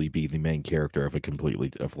easily be the main character of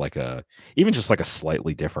even just like a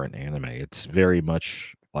slightly different anime. It's very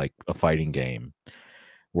much like a fighting game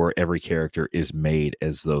where every character is made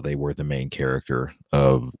as though they were the main character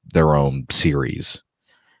of their own series.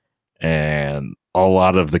 And a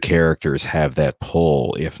lot of the characters have that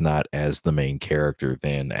pull, if not as the main character,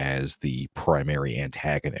 then as the primary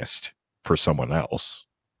antagonist for someone else.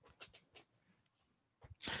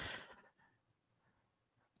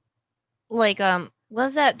 Like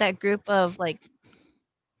was that group of like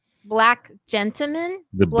black gentlemen?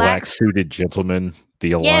 The black suited gentlemen,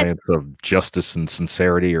 the alliance of justice and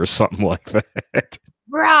sincerity or something like that.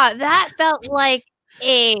 Bruh, that felt like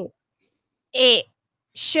a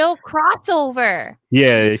show crossover.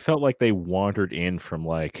 Yeah, it felt like they wandered in from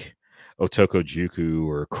like Otoko Juku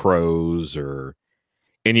or Crows or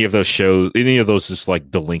any of those shows, any of those just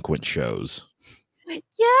like delinquent shows.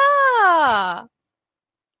 Yeah.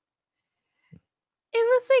 It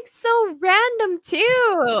was like so random too.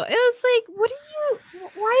 It was like, what are you?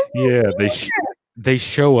 Why? Yeah, they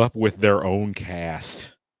show up with their own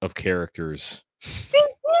cast of characters.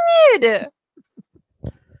 They did.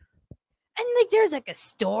 And like there's like a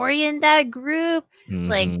story in that group.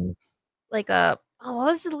 Like what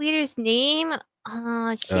was the leader's name?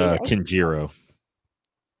 Oh shoot. Kenjiro.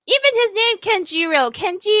 Even his name Kenjiro.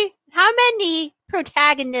 Kenji, how many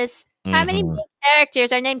protagonists, how many main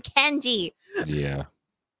characters are named Kenji? Yeah.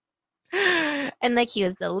 And like he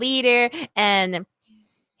was the leader and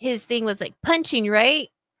his thing was like punching, right?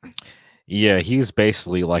 Yeah, he's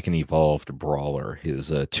basically like an evolved brawler.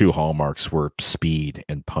 His two hallmarks were speed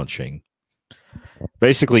and punching.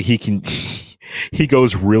 Basically, he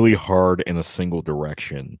goes really hard in a single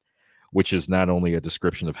direction, which is not only a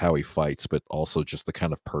description of how he fights, but also just the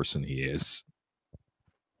kind of person he is.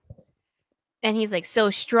 And he's like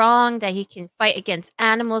so strong that he can fight against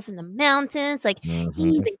animals in the mountains. Like he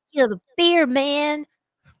even killed a bear, man.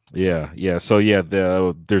 Yeah. So yeah,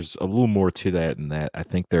 there's a little more to that in that I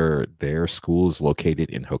think their school is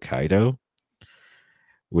located in Hokkaido,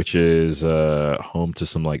 which is home to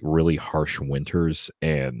some like really harsh winters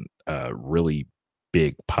and really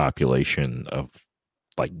big population of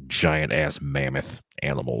like giant ass mammoth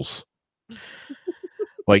animals.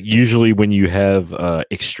 Like usually when you have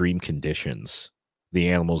extreme conditions, the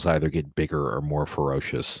animals either get bigger or more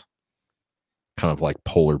ferocious. Kind of like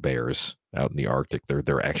polar bears out in the Arctic.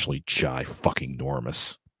 They're actually fucking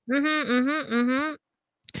enormous.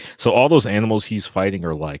 So all those animals he's fighting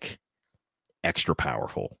are like extra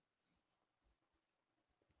powerful.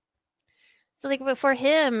 So like for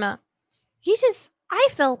him, I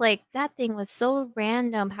felt like that thing was so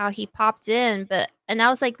random how he popped in, and I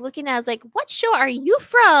was like looking at it, I was like, what show are you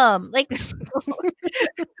from? Like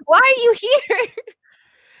why are you here?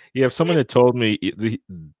 Yeah, if someone had told me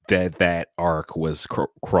that arc was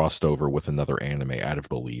crossed over with another anime, I'd have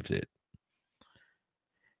believed it.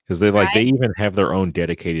 Because they even have their own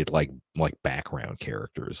dedicated like background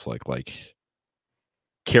characters, like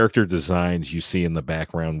character designs you see in the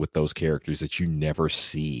background with those characters that you never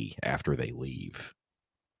see after they leave.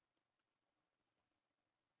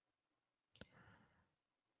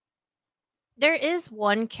 There is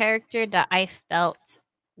one character that I felt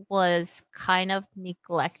was kind of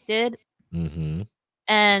neglected. Mm-hmm.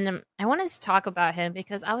 And I wanted to talk about him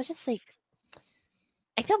because I was just like,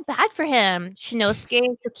 I feel bad for him.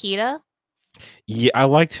 Shinosuke Tokita. Yeah, I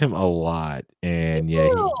liked him a lot, and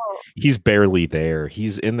yeah, he's barely there.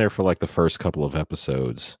 He's in there for like the first couple of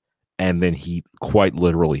episodes, and then he quite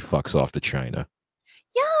literally fucks off to China.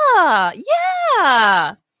 Yeah,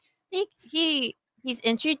 yeah. He's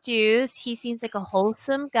introduced. He seems like a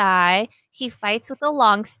wholesome guy. He fights with a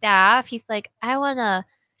long staff. He's like, I wanna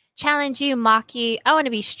challenge you, Maki. I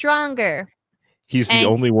wanna be stronger. He's the And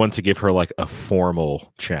only one to give her like a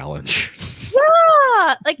formal challenge.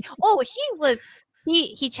 yeah, like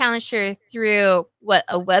he challenged her through what,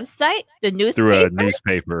 a website, the Through a newspaper.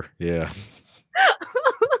 newspaper. Yeah.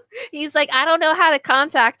 He's like, I don't know how to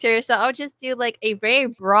contact her, so I'll just do like a very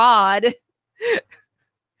broad,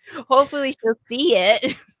 hopefully she'll see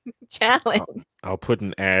it challenge. I'll put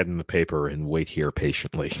an ad in the paper and wait here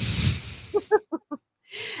patiently.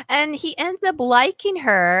 And he ends up liking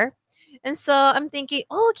her. And so I'm thinking,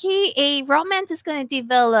 okay, a romance is going to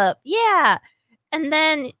develop. Yeah. And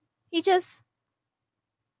then he just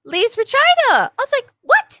leaves for China. I was like,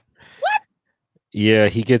 what? What? Yeah,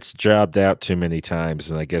 he gets jobbed out too many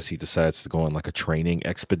times, and I guess he decides to go on like a training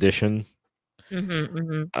expedition.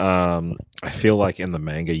 I feel like in the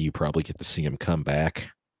manga you probably get to see him come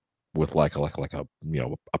back with like a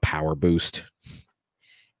a power boost.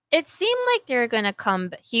 It seemed like they were gonna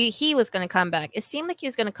come. He was gonna come back. It seemed like he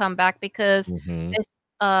was gonna come back because this,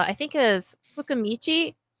 I think it was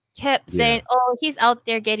Fukamichi kept saying, "Oh, he's out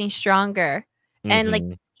there getting stronger," and like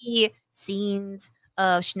see scenes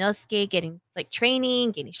of Shinosuke getting like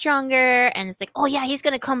training, getting stronger, and it's like, "Oh yeah, he's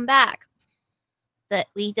gonna come back," but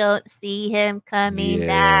we don't see him coming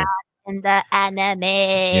back in the anime.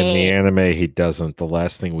 In the anime, he doesn't. The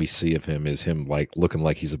last thing we see of him is him like looking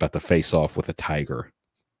like he's about to face off with a tiger.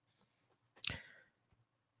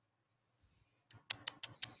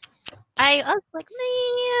 I was like,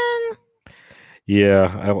 man.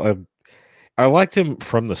 Yeah, I liked him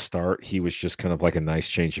from the start. He was just kind of like a nice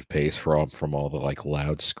change of pace from all the like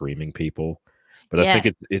loud screaming people. But I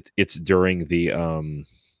think it's during the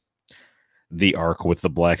arc with the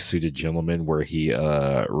black suited gentleman where he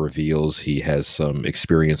reveals he has some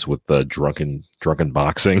experience with the drunken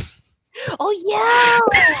boxing. Oh yeah.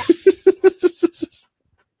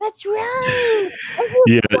 That's right.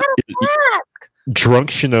 Yeah. Drunk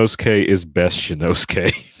Shinosuke is best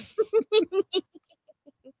Shinosuke.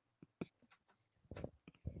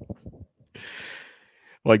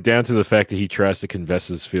 Like down to the fact that he tries to confess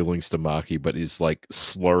his feelings to Maki, but he's like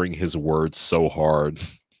slurring his words so hard.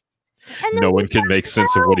 No one can make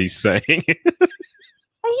sense of what he's saying. He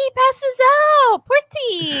passes out. Poor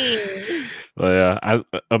thing. Yeah,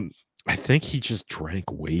 I think he just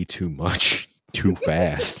drank way too much too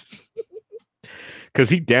fast. Because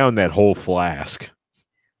he downed that whole flask.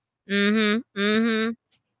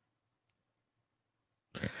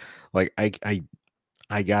 Like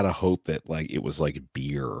I gotta hope that like it was like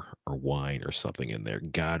beer or wine or something in there.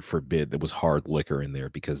 God forbid there was hard liquor in there,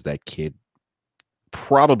 because that kid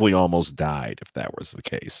probably almost died if that was the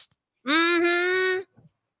case.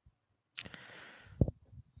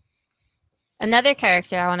 Another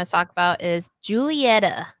character I want to talk about is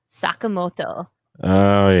Julieta Sakamoto.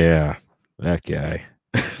 Oh yeah, that guy.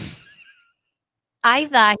 I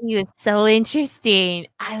thought he was so interesting.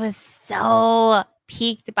 I was so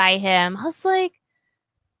piqued by him. I was like,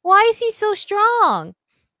 why is he so strong?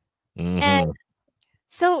 And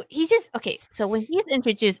so he just, okay, so when he's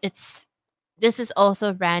introduced, this is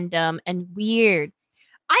also random and weird.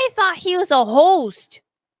 I thought he was a host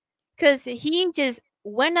because he just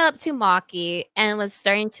went up to Maki and was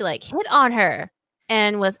starting to like hit on her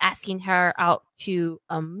and was asking her out to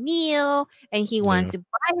a meal, and he wanted to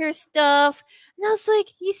buy her stuff. And I was like,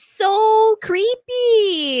 he's so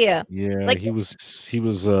creepy. Yeah, like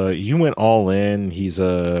he went all in. He's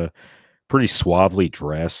pretty suavely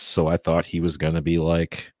dressed, so I thought he was gonna be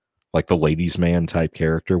like the ladies' man type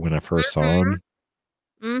character when I first saw him.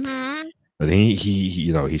 But then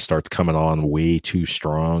he starts coming on way too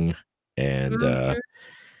strong, and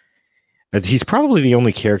he's probably the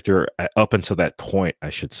only character up until that point, I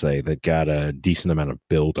should say, that got a decent amount of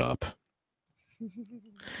build up.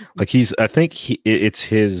 Like I think it's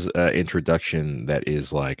his introduction that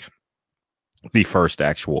is like the first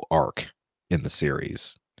actual arc in the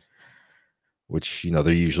series, which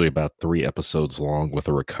they're usually about 3 episodes long with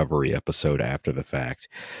a recovery episode after the fact.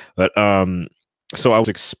 But so I was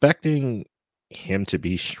expecting him to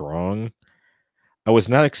be strong. I was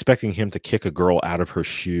not expecting him to kick a girl out of her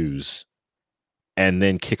shoes and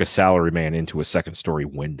then kick a salaryman into a second-story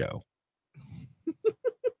window.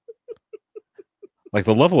 Like,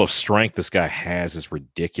 the level of strength this guy has is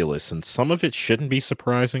ridiculous, and some of it shouldn't be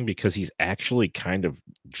surprising because he's actually kind of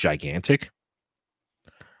gigantic.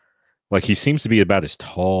 Like, he seems to be about as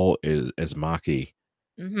tall as Maki,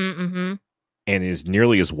 and is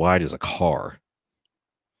nearly as wide as a car.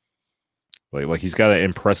 Like he's got an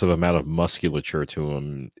impressive amount of musculature to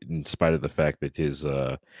him, in spite of the fact that his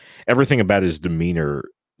everything about his demeanor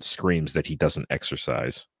screams that he doesn't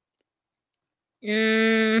exercise.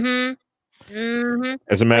 As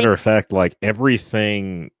a matter of fact, like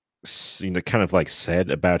everything kind of like said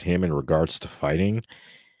about him in regards to fighting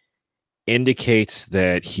indicates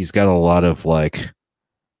that he's got a lot of like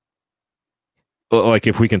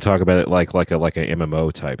if we can talk about it like a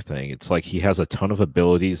MMO type thing. It's like he has a ton of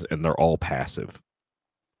abilities and they're all passive.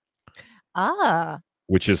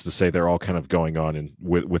 Which is to say they're all kind of going on and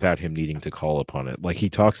without him needing to call upon it. Like he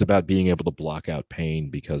talks about being able to block out pain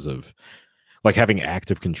because of like having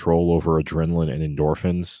active control over adrenaline and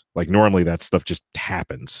endorphins. Like normally that stuff just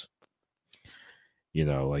happens.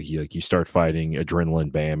 Like you start fighting,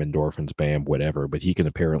 adrenaline, bam, endorphins, bam, whatever, but he can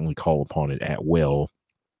apparently call upon it at will.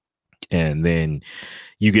 And then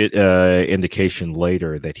you get indication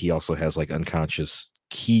later that he also has like unconscious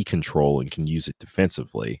key control and can use it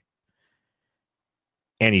defensively.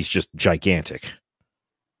 And he's just gigantic.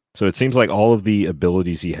 So it seems like all of the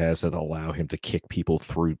abilities he has that allow him to kick people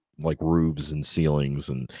through like roofs and ceilings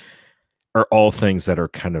and are all things that are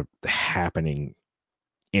kind of happening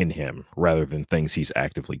in him rather than things he's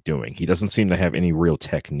actively doing. He doesn't seem to have any real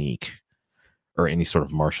technique or any sort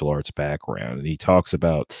of martial arts background. And he talks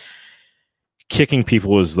about kicking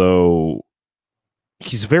people as though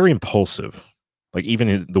he's very impulsive. Like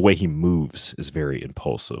even the way he moves is very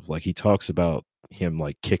impulsive. Like he talks about him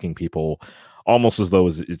like kicking people almost as though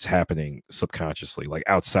it's happening subconsciously, like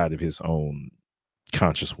outside of his own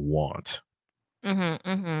conscious want.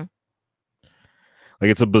 Like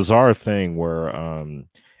it's a bizarre thing where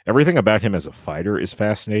everything about him as a fighter is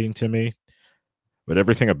fascinating to me, but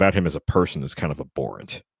everything about him as a person is kind of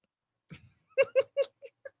abhorrent.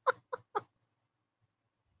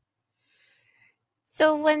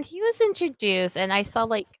 So when he was introduced and I saw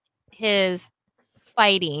like his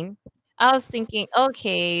fighting, I was thinking,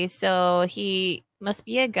 okay, so he must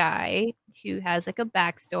be a guy who has like a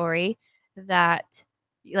backstory that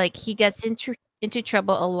like he gets into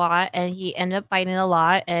trouble a lot and he ended up fighting a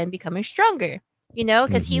lot and becoming stronger,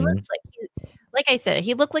 because he looks like I said,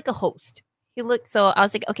 he looked like a host. So I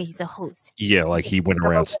was like, okay, he's a host. Yeah, like he went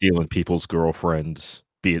around stealing people's girlfriends,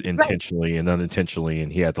 be it intentionally and unintentionally,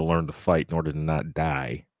 and he had to learn to fight in order to not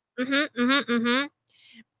die. And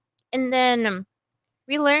then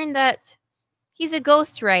we learned that he's a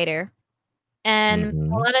ghostwriter,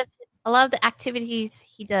 and a lot of the activities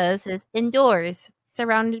he does is indoors,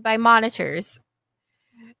 surrounded by monitors.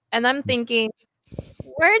 And I'm thinking,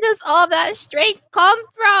 where does all that strength come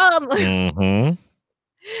from?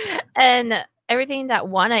 And everything that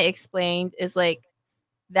Wana explained is like,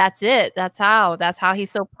 that's it. That's how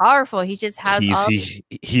he's so powerful. He just has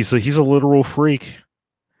he's a literal freak.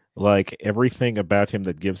 Like everything about him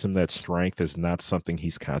that gives him that strength is not something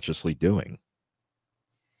he's consciously doing.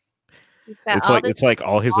 It's like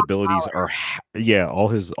all his abilities are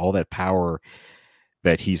all that power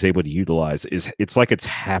that he's able to utilize it's like it's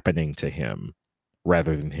happening to him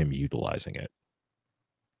rather than him utilizing it.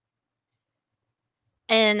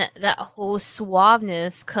 And that whole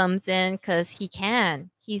suaveness comes in because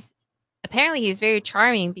he's very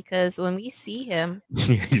charming, because when we see him,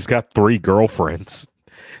 he's got 3 girlfriends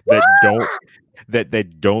that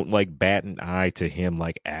don't like bat an eye to him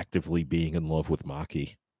like actively being in love with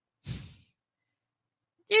Maki.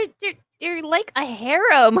 They're like a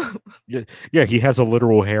harem. Yeah, he has a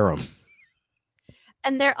literal harem.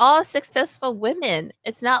 And they're all successful women.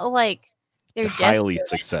 It's not like they're highly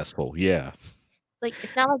successful. Yeah. Like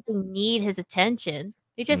it's not like they need his attention.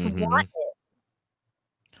 They just want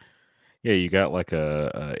it. Yeah, you got like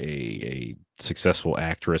a successful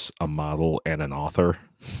actress, a model, and an author.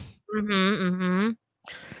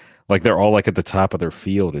 Like they're all like at the top of their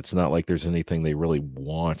field. It's not like there's anything they really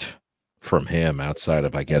want from him outside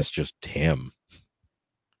of, I guess, just him.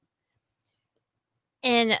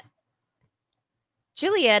 And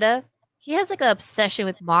Julieta, he has like an obsession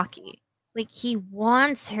with Maki. Like he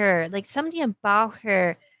wants her. Like something about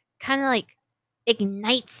her kind of like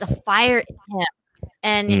ignites a fire in him.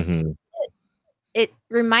 And it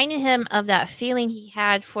reminded him of that feeling he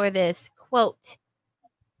had for this quote,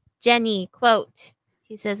 Jenny quote.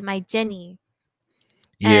 He says, "My Jenny."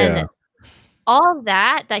 Yeah. And all of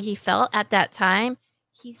that he felt at that time,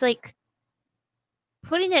 he's like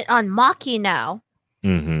putting it on Maki now.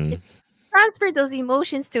 Mm-hmm. It transferred those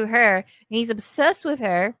emotions to her, and he's obsessed with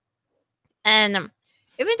her. And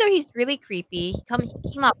even though he's really creepy, he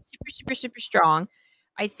came out super strong.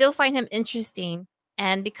 I still find him interesting,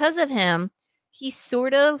 and because of him, he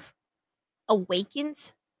sort of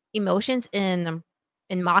awakens emotions in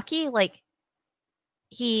Maki. Like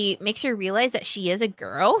he makes her realize that she is a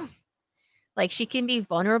girl. Like she can be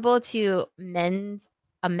vulnerable to a man's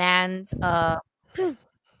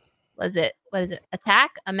what is it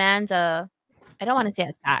attack, a man's I don't want to say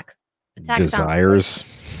attack. Attack sounds Desires.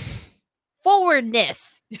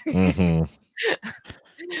 forwardness. Mm-hmm.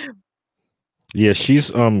 Yeah,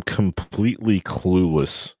 she's completely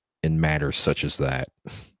clueless in matters such as that.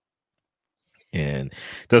 And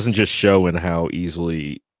doesn't just show in how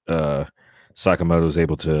easily Sakamoto is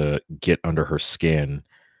able to get under her skin,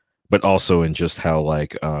 but also in just how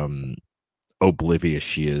like oblivious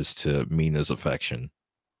she is to Mina's affection.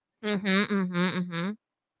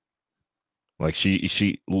 Like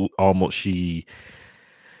she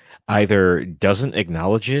either doesn't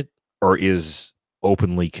acknowledge it or is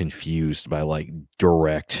openly confused by like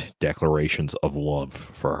direct declarations of love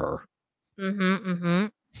for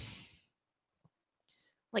her.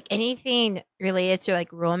 Like anything related to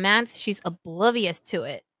like romance, she's oblivious to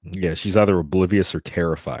it. Yeah, she's either oblivious or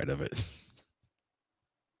terrified of it.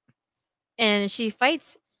 And she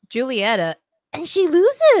fights Julieta and she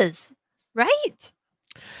loses, right?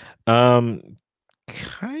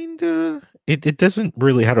 Kinda. It doesn't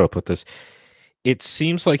really, how do I put this? It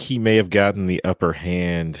seems like he may have gotten the upper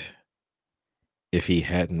hand if he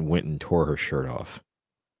hadn't went and tore her shirt off.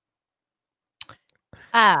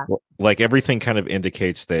 Ah. Like everything kind of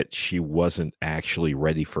indicates that she wasn't actually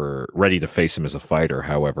ready to face him as a fighter.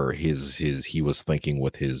 However, he was thinking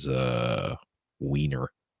with his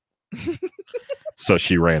wiener. So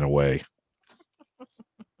she ran away.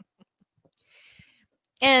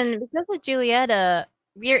 And because of Julieta,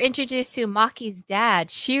 we are introduced to Maki's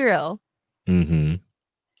dad, Shiro. Mm-hmm.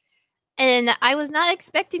 And I was not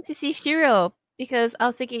expecting to see Shiro because I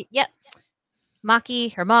was thinking, yep,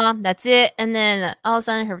 Maki, her mom, that's it. And then all of a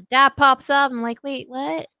sudden her dad pops up. I'm like, wait,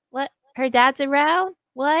 what? What? Her dad's around?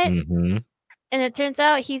 What? Mm-hmm. And it turns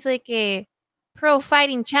out he's like a pro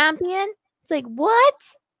fighting champion. It's like, what?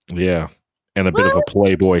 Yeah. And a bit of a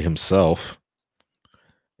playboy himself.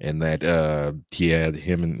 And that he had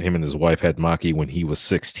him and his wife had Maki when he was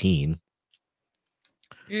 16.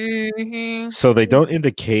 So they don't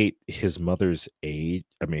indicate his mother's age.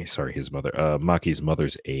 I mean, sorry, his mother, Maki's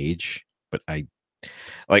mother's age. But I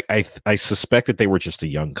suspect that they were just a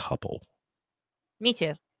young couple. Me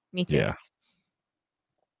too. Me too. Yeah.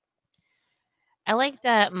 I like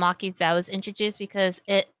that Maki's dad was introduced because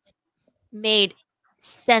it made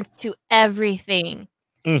sense to everything.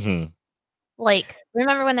 Mm-hmm. Like,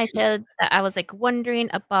 remember when I said that I was like wondering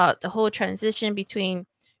about the whole transition between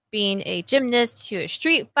being a gymnast to a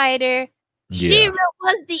street fighter? Yeah. Shiro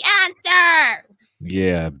was the answer.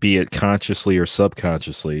 Yeah, be it consciously or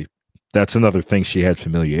subconsciously. That's another thing she had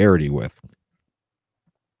familiarity with.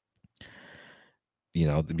 You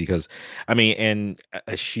know, because I mean, and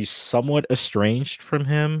she's somewhat estranged from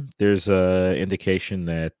him. There's a indication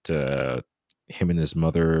that him and his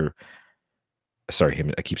mother, sorry,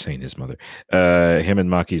 him, I keep saying his mother, him and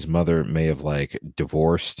Maki's mother may have like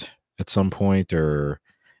divorced at some point, or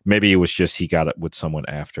maybe it was just he got it with someone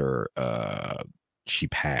after she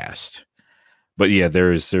passed. But yeah,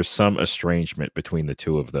 there's some estrangement between the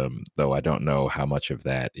two of them, though I don't know how much of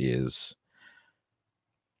that is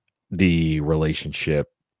the relationship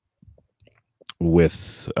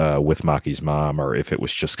with Maki's mom, or if it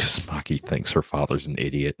was just because Maki thinks her father's an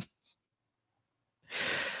idiot.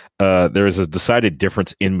 There is a decided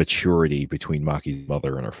difference in maturity between Maki's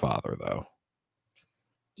mother and her father, though.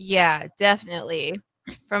 Yeah, definitely.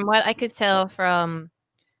 From what I could tell from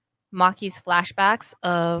Maki's flashbacks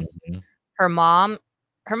of her mom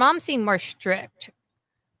seemed more strict.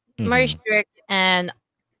 More strict and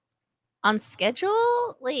on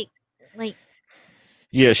schedule, like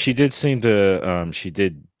yeah, she did seem to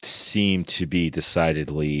be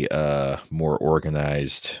decidedly more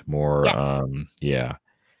organized, more yes.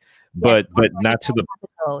 But not to the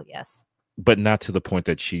yes. But not to the point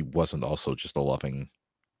that she wasn't also just a loving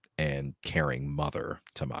and caring mother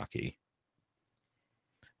to Maki.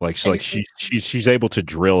 Like she's able to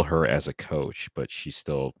drill her as a coach, but she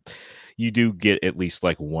still, you do get at least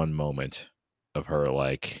like one moment of her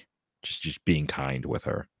like just being kind with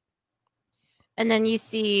her. And then you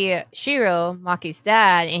see Shiro, Maki's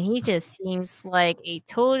dad, and he just seems like a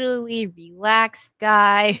totally relaxed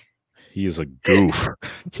guy. He is a goof.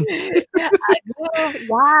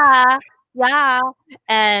 Yeah, yeah.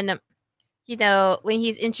 And when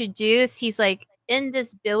he's introduced, he's like in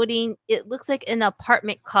this building. It looks like an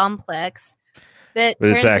apartment complex. That But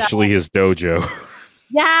it's turns out, actually his dojo.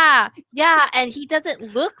 yeah, yeah. And he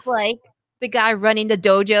doesn't look like the guy running the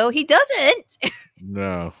dojo. He doesn't.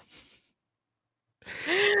 No.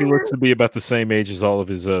 He looks to be about the same age as all of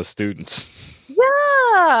his students.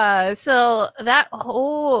 Yeah. So that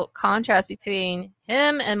whole contrast between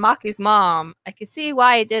him and Maki's mom, I can see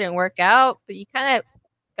why it didn't work out, but you kind of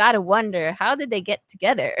gotta wonder, how did they get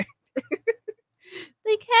together?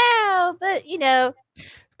 Like how? But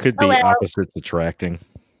Could oh be well. opposites attracting.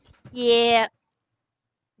 Yeah.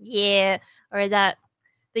 Yeah. Or that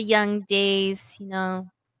the young days, it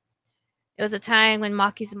was a time when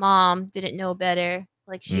Maki's mom didn't know better.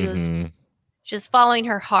 Like she was just following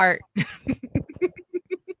her heart.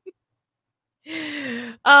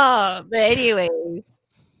 Oh, but anyways,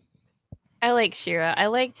 I like Shira. I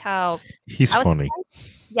liked how He's I was funny.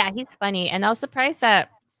 yeah, he's funny. And I was surprised that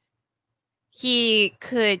he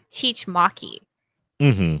could teach Maki.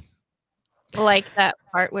 Like that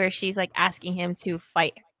part where she's like asking him to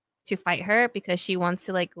fight her because she wants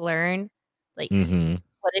to like learn like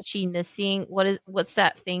what is she missing? What's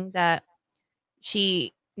that thing that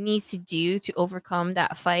she needs to do to overcome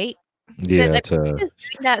that fight? Because Yeah, I think she's doing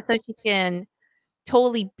that so she can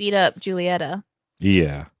totally beat up Julieta.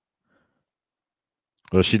 Yeah.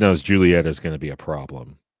 Well, she knows Julieta is going to be a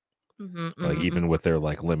problem. Like even with their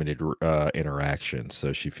like limited interactions,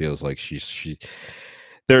 so she feels like she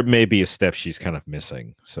there may be a step she's kind of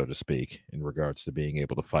missing, so to speak, in regards to being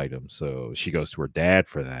able to fight him. So she goes to her dad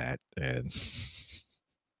for that, and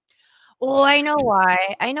oh, I know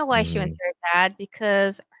why. I know why she went to her dad,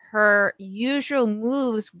 because her usual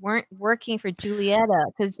moves weren't working for Julieta,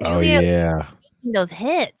 because Julieta was taking those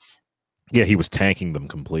hits. Yeah, he was tanking them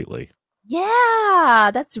completely. Yeah,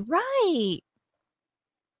 that's right.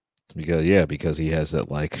 Because he has that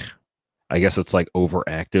like I guess it's like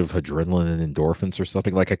overactive adrenaline and endorphins or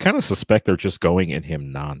something. Like I kind of suspect they're just going in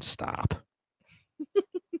him nonstop.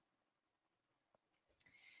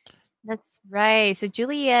 That's right. So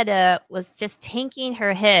Julieta was just tanking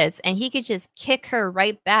her hits, and he could just kick her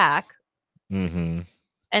right back. And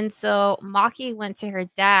so Maki went to her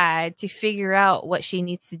dad to figure out what she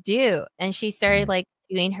needs to do. And she started like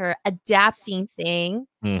doing her adapting thing,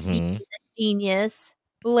 being a genius,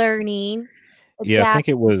 learning. Yeah, I think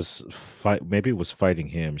it was maybe it was fighting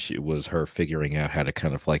him. It was her figuring out how to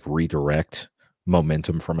kind of like redirect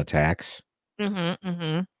momentum from attacks.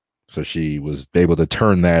 So she was able to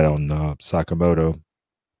turn that on Sakamoto.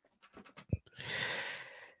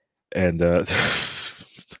 And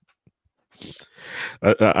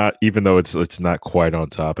even though it's not quite on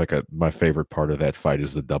topic, my favorite part of that fight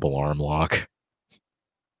is the double arm lock.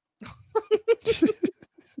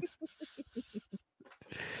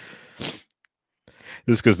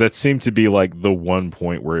 Just because that seemed to be like the one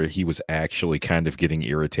point where he was actually kind of getting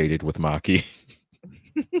irritated with Maki.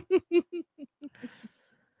 It's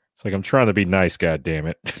like, I'm trying to be nice, god damn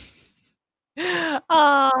it.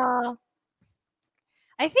 I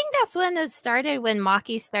think that's when it started, when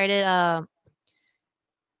Maki started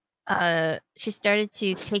she started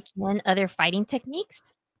to take in other fighting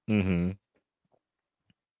techniques.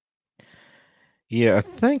 Yeah, I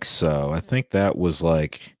think so. I think that was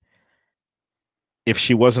like, if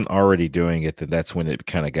she wasn't already doing it, then that's when it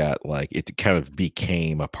kind of got like, it kind of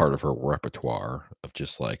became a part of her repertoire of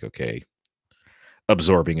just like, okay,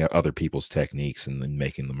 absorbing other people's techniques and then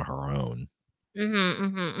making them her own.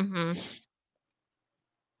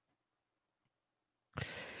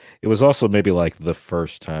 It was also maybe like the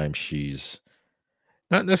first time she's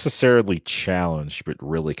not necessarily challenged, but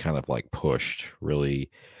really kind of like pushed.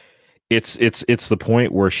 Really, it's the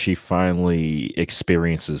point where she finally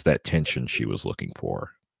experiences that tension she was looking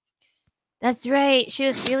for. That's right. She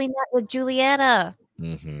was feeling that with Julieta.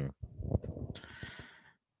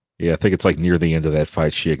 Yeah, I think it's like near the end of that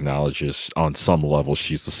fight, she acknowledges on some level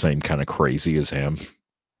she's the same kind of crazy as him.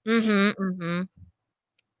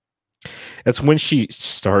 That's when she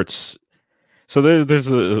starts. So there's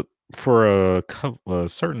for a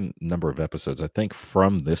certain number of episodes, I think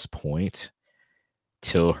from this point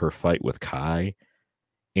till her fight with Kai,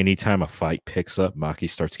 anytime a fight picks up, Maki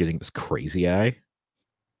starts getting this crazy eye.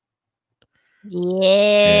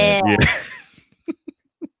 Yeah.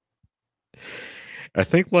 I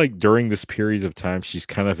think like during this period of time, she's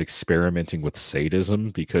kind of experimenting with sadism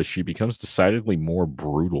because she becomes decidedly more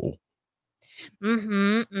brutal.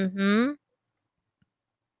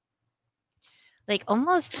 Like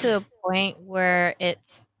almost to a point where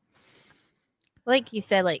it's like you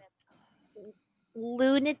said, like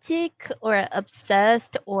lunatic or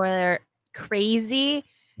obsessed or crazy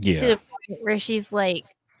to Yeah. the point where she's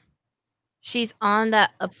on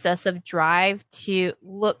that obsessive drive to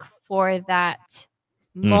look for that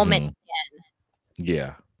moment. Mm-hmm.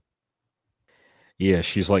 Yeah. Yeah,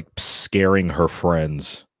 she's like scaring her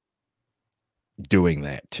friends doing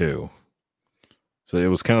that too. So it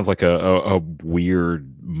was kind of like a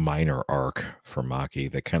weird minor arc for Maki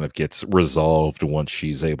that kind of gets resolved once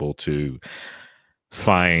she's able to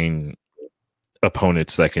find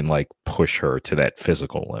opponents that can like push her to that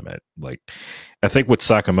physical limit. Like I think with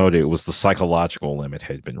Sakamoto it was the psychological limit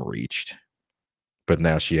had been reached. But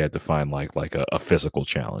now she had to find like a physical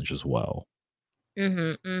challenge as well.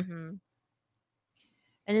 Mm-hmm.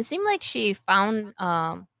 And it seemed like she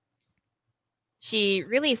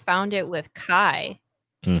really found it with Kai.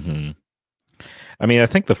 Mm-hmm. I mean, I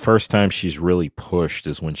think the first time she's really pushed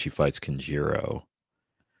is when she fights Kanjiro.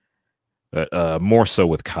 But more so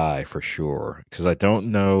with Kai for sure, because I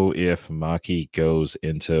don't know if Maki goes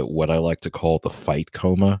into what I like to call the fight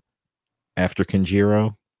coma after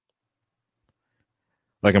Kanjiro.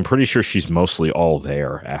 Like, I'm pretty sure she's mostly all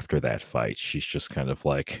there after that fight. She's just kind of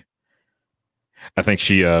like, I think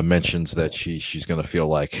she mentions that she's gonna feel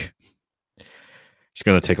like she's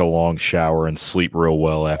gonna take a long shower and sleep real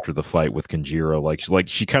well after the fight with Kanjiro. Like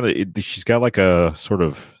she kind of she's got like a sort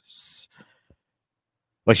of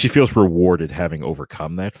like she feels rewarded having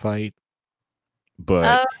overcome that fight.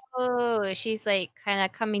 But Oh, she's like kind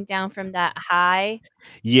of coming down from that high,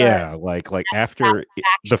 but yeah, like after the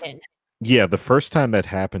action. yeah, the first time that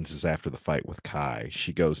happens is after the fight with Kai.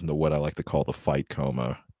 She goes into what I like to call the fight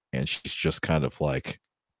coma, and she's just kind of like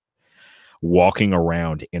walking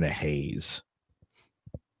around in a haze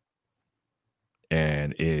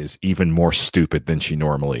and is even more stupid than she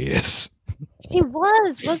normally is. She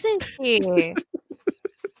wasn't she?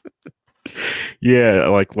 Yeah,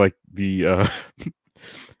 like the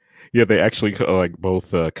yeah, they actually like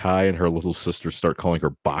both Kai and her little sister start calling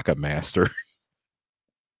her Baka Master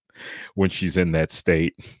when she's in that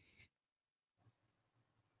state.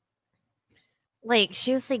 Like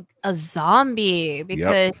she was like a zombie Yep.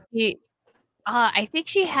 because I think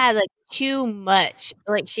she had like too much.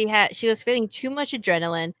 Like she was feeling too much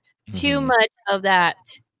adrenaline, too Mm-hmm. much of that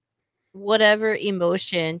whatever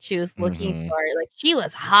emotion she was looking Mm-hmm. for. Like she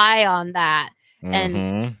was high on that, and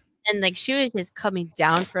Mm-hmm. like she was just coming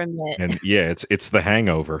down from it. And yeah, it's the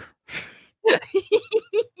hangover.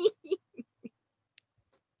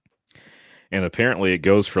 And apparently it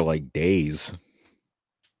goes for like days.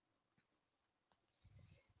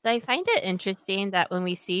 So I find it interesting that when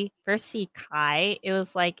we first see Kai, it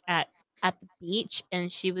was like at the beach,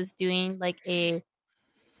 and she was doing like a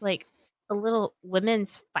little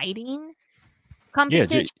women's fighting Yeah,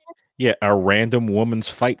 competition. yeah, a random woman's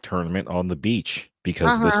fight tournament on the beach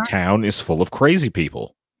because this Uh-huh. town is full of crazy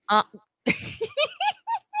people. Uh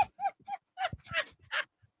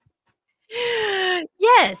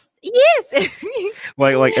Yes, yes.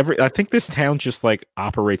 Like every I think this town just like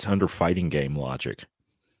operates under fighting game logic.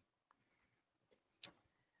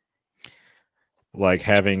 Like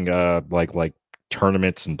having like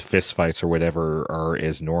tournaments and fist fights or whatever are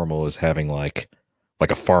as normal as having like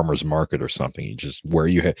a farmer's market or something. You just where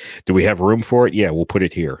you do we have room for it? Yeah, we'll put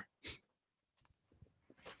it here.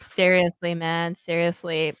 Seriously, man,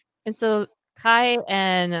 seriously. And so Kai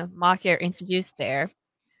and Maki are introduced there.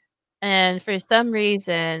 And for some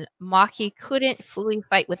reason, Maki couldn't fully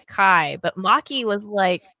fight with Kai, but Maki was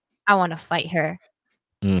like, I want to fight her.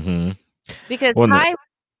 Mm-hmm. Because Well, no, Kai was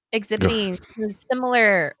exhibiting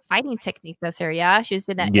similar fighting techniques as her, yeah? She was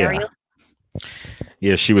in that yeah, aerial.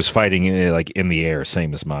 yeah, she was fighting like in the air,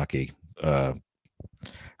 same as Maki. Uh,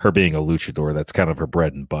 her being a luchador, that's kind of her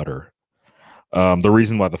bread and butter. The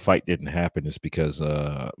reason why the fight didn't happen is because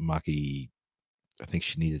Maki, I think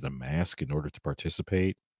she needed a mask in order to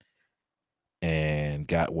participate, and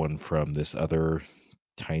got one from this other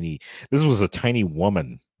tiny. This was a tiny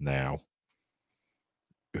woman now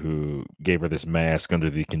who gave her this mask under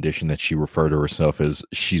the condition that she referred to herself as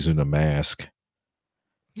Shizuna Mask.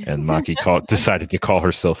 And Maki decided to call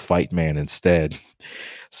herself Fight Man instead.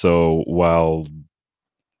 So while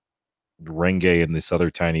Renge and this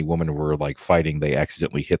other tiny woman were like fighting, they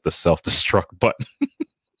accidentally hit the self destruct button.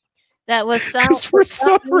 That was Because for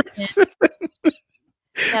some reason,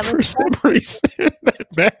 for some reason, that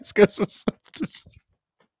mask has a self destruct.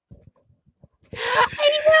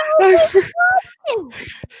 I know.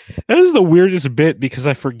 That is the weirdest bit because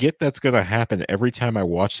I forget that's going to happen every time I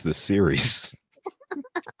watch this series.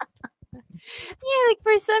 Yeah, like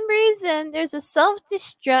for some reason, there's a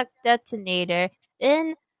self-destruct detonator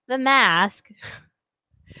in the mask.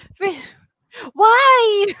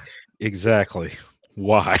 Why? Exactly.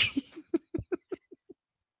 Why?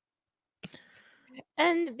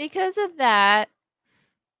 And because of that,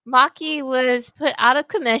 Maki was put out of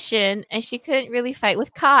commission and she couldn't really fight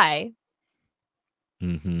with Kai.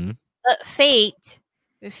 Mm-hmm. But fate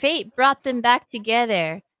brought them back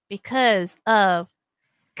together because of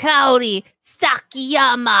Kaori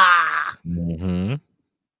Sakiyama. Mm-hmm.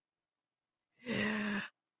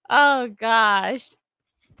 Oh gosh.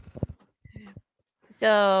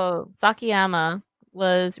 So Sakiyama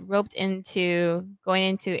was roped into going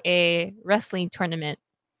into a wrestling tournament.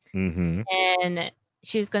 Mm-hmm. And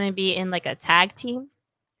she was going to be in like a tag team.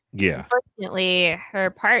 Yeah. Unfortunately, her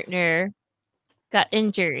partner got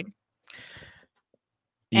injured.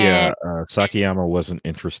 Yeah. And Sakiyama wasn't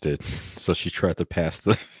interested, so she tried to pass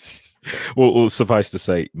the. Well, suffice to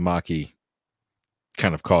say, Maki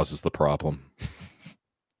kind of causes the problem.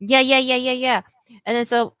 yeah. And then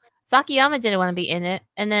so Sakiyama didn't want to be in it.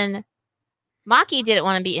 And then Maki didn't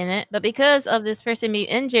want to be in it. But because of this person being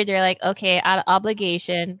injured, they're like, okay, out of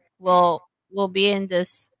obligation, we'll be in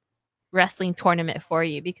this wrestling tournament for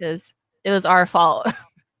you because it was our fault.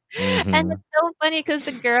 And Mm-hmm. it's so funny because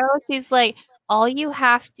the girl, she's like, all you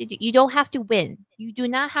have to do, you don't have to win. You do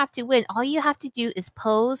not have to win. All you have to do is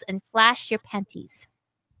pose and flash your panties.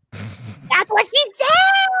 That's what she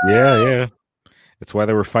Yeah, said. yeah. That's why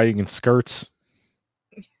they were fighting in skirts.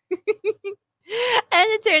 And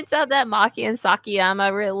it turns out that Maki and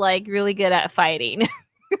Sakiyama were like really good at fighting.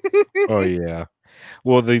 Oh yeah.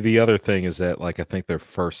 Well, the other thing is that like I think their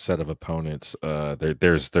first set of opponents,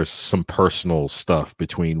 there's some personal stuff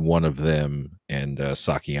between one of them and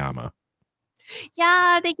Sakiyama.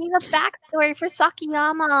 Yeah, they gave a backstory for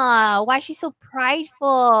Sakiyama. Why she's so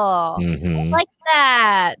prideful. I Mm-hmm. like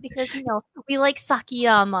that because we like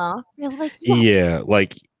Sakiyama. We're like, yes. Yeah,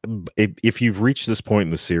 like if you've reached this point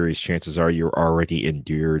in the series, chances are you're already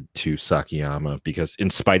endeared to Sakiyama because, in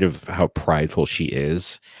spite of how prideful she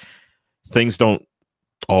is, things don't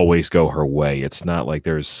always go her way. It's not like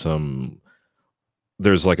there's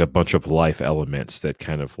like a bunch of life elements that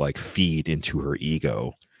kind of like feed into her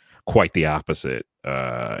ego. Quite the opposite.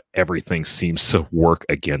 Everything seems to work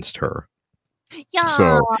against her. Yeah.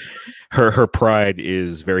 So her pride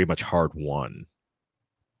is very much hard won.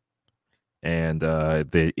 And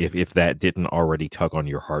if that didn't already tug on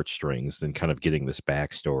your heartstrings, then kind of getting this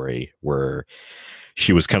backstory where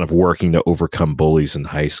she was kind of working to overcome bullies in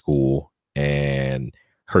high school, and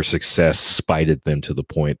her success spited them to the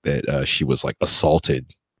point that she was like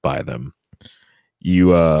assaulted by them.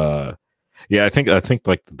 You yeah, I think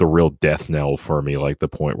like the real death knell for me, like the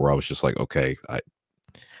point where I was just like, okay,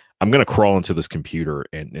 I'm gonna crawl into this computer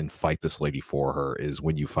and fight this lady for her, is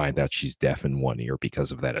when you find out she's deaf in one ear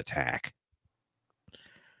because of that attack.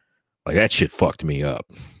 Like that shit fucked me up.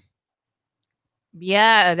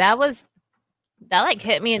 Yeah, that like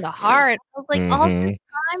hit me in the heart. I was like, all Mm-hmm. this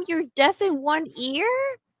time you're deaf in one ear?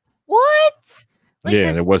 What? Like Yeah, and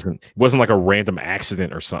this it wasn't like a random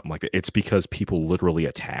accident or something like that. It's because people literally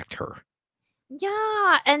attacked her.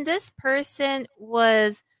 Yeah, and this person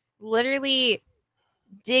was literally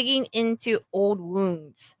digging into old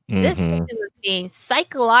wounds. This Mm-hmm. person was being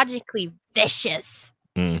psychologically vicious.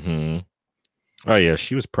 Mm-hmm. Oh yeah,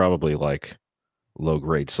 she was probably like low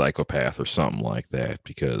grade psychopath or something like that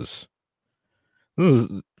because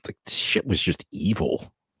like shit was just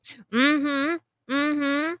evil. Mm-hmm.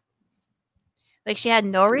 Mm-hmm. Like she had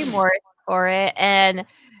no remorse for it, and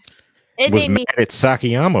it Was made mad me at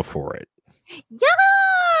Sakiyama for it. yeah.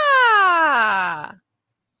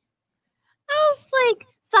 I was like,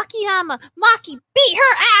 Sakiyama, Maki, beat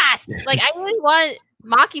her ass. Like, I really wanted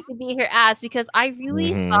Maki to beat her ass because I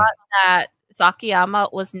really Mm-hmm. thought that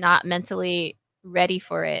Sakiyama was not mentally ready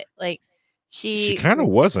for it. Like, She she, kind of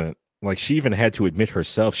wasn't. Like she even had to admit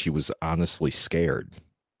herself she was honestly scared.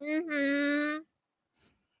 mm-hmm.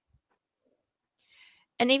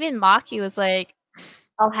 And even Maki was like,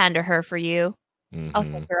 I'll hand her for you. I'll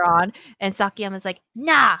take Mm-hmm. her on. And Sakiyama's like,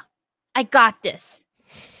 nah, I got this.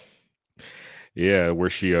 Yeah, where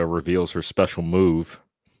she reveals her special move.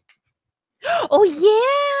 Oh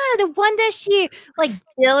yeah, the one that she like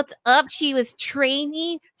built up. She was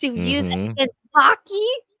training to use Mm-hmm. against Maki.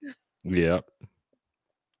 Yeah.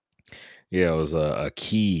 Yeah, it was a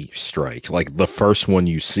key strike, like the first one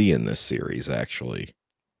you see in this series, actually.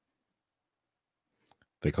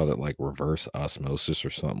 They call it like reverse osmosis or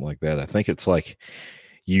something like that. I think it's like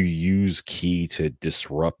you use ki to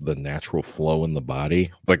disrupt the natural flow in the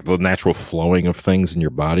body, like the natural flowing of things in your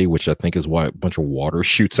body, which I think is why a bunch of water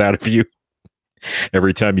shoots out of you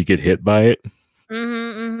every time you get hit by it.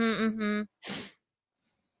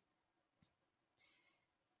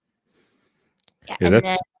 Yeah, Yeah, and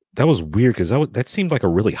then that was weird because that seemed like a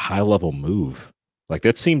really high level move. Like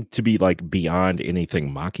that seemed to be like beyond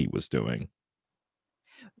anything Maki was doing.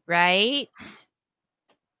 right.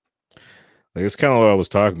 Like it's kind of what I was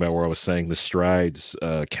talking about, where I was saying the strides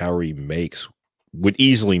Kaori makes would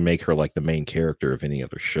easily make her like the main character of any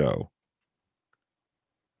other show.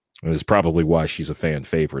 And it's probably why she's a fan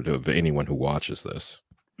favorite of anyone who watches this.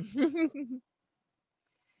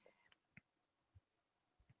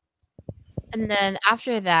 And then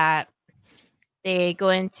after that, they go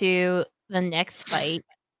into the next fight,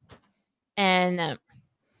 and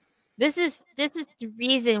this is the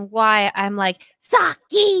reason why I'm like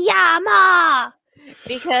Sakiyama,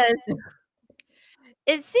 because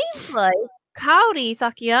it seems like Kaori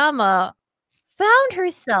Sakiyama found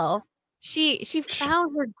herself. She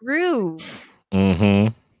found her groove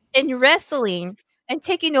Mm-hmm. in wrestling and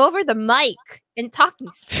taking over the mic and talking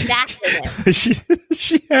smack in it.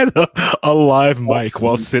 she had a live mic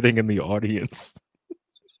while sitting in the audience.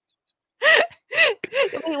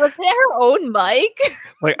 Wait, was it her own mic?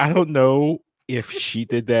 Like I don't know if she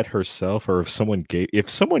did that herself or if someone gave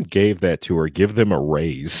that to her, give them a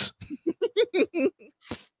raise.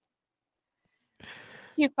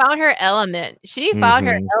 She found her element. She found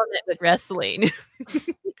her element with wrestling.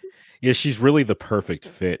 Yeah, she's really the perfect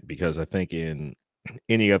fit because I think in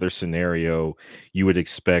any other scenario, you would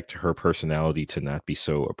expect her personality to not be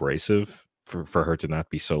so abrasive, for her to not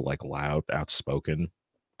be so like loud, outspoken,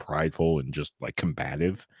 prideful, and just like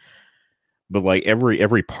combative. But like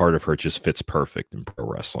every part of her just fits perfect in pro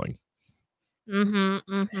wrestling.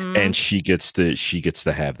 And she gets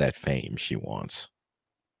to have that fame she wants.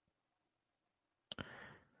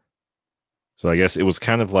 So I guess it was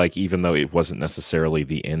kind of like, even though it wasn't necessarily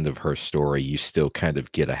the end of her story, you still kind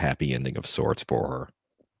of get a happy ending of sorts for her.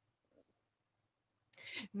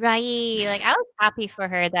 Right. Like I was happy for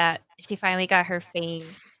her that she finally got her fame.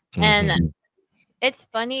 And it's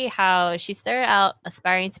funny how she started out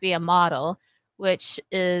aspiring to be a model, which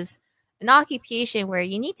is an occupation where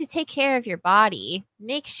you need to take care of your body,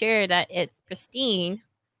 make sure that it's pristine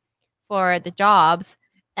for the jobs.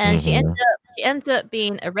 And she ends up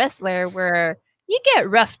being a wrestler where you get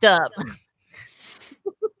roughed up.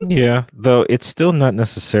 Yeah, though it's still not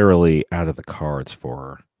necessarily out of the cards for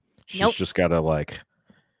her. She's just got to like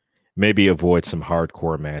maybe avoid some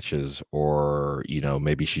hardcore matches, or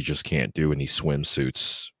maybe she just can't do any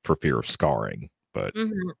swimsuits for fear of scarring. But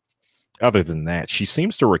other than that, she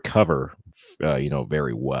seems to recover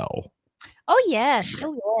very well. Oh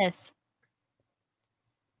yes.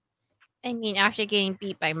 I mean, after getting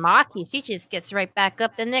beat by Maki, she just gets right back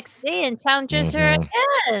up the next day and challenges her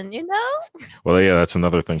again, Well, yeah, that's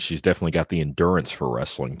another thing. She's definitely got the endurance for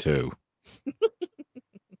wrestling, too.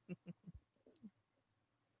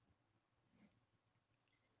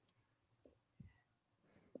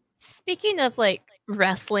 Speaking of like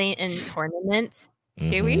wrestling and tournaments,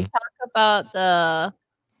 can we talk about the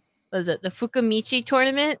Fukamichi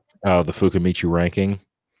tournament? Oh, the Fukamichi ranking?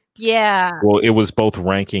 Yeah. Well, it was both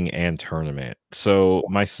ranking and tournament. So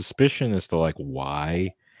my suspicion as to like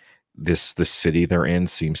why the city they're in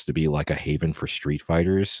seems to be like a haven for street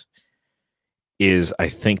fighters is, I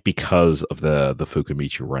think, because of the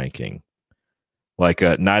Fukamichi ranking. Like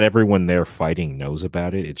not everyone there fighting knows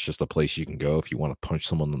about it. It's just a place you can go if you want to punch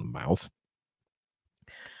someone in the mouth.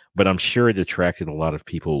 But I'm sure it attracted a lot of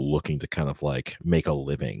people looking to kind of like make a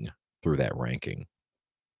living through that ranking.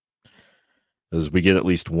 As we get at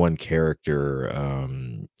least one character, I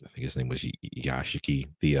think his name was Yashiki,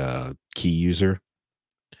 the key user,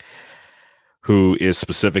 who is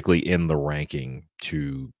specifically in the ranking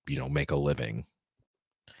to make a living.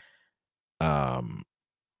 And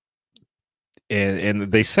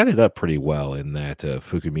they set it up pretty well in that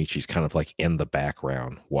Fukamichi's kind of like in the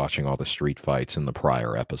background watching all the street fights in the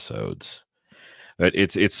prior episodes. But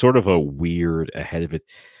it's sort of a weird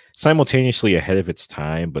simultaneously ahead of its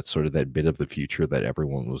time, but sort of that bit of the future that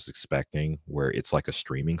everyone was expecting, where it's like a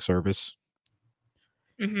streaming service,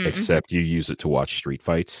 except you use it to watch street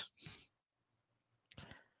fights.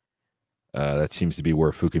 That seems to be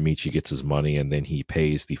where Fukamichi gets his money, and then he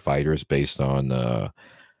pays the fighters based on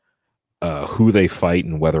who they fight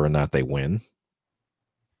and whether or not they win.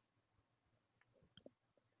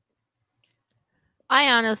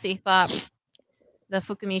 I honestly thought the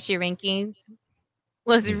Fukamichi rankings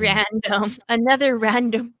was random. Another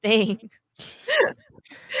random thing.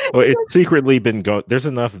 Well, it's secretly been going. There's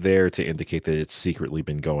enough there to indicate that it's secretly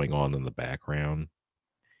been going on in the background.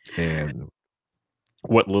 And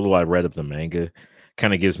what little I read of the manga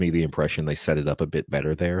kind of gives me the impression they set it up a bit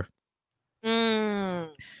better there. Mm.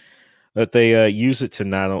 That they use it to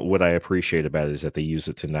not. What I appreciate about it is that they use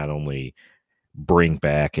it to not only bring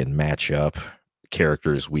back and match up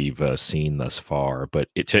characters we've seen thus far, but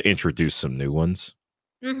to introduce some new ones.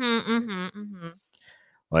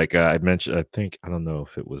 Like I mentioned, I think I don't know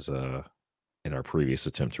if it was in our previous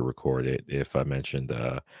attempt to record it, if I mentioned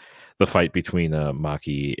the fight between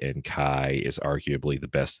Maki and Kai is arguably the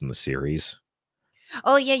best in the series.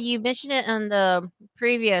 Oh yeah, you mentioned it on the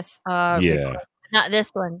previous Yeah. record, not this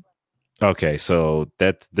one. Okay, so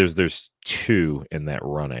that there's two in that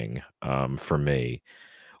running for me.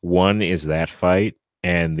 One is that fight,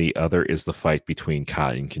 and the other is the fight between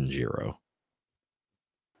Kai and Kinjiro.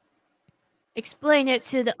 Explain it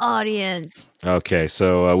to the audience. Okay,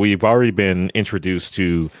 so we've already been introduced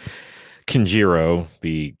to Kinjiro,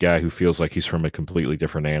 the guy who feels like he's from a completely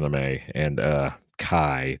different anime, and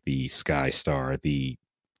Kai, the Sky Star, the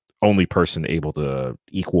only person able to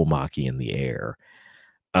equal Maki in the air.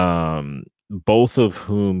 Both of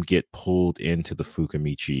whom get pulled into the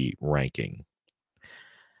Fukamichi ranking.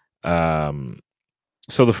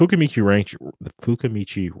 So the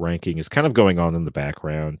Fukamichi ranking is kind of going on in the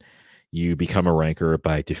background. You become a ranker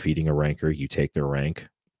by defeating a ranker. You take their rank,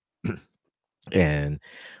 and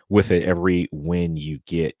with it, every win you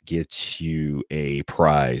get gets you a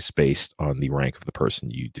prize based on the rank of the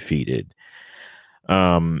person you defeated.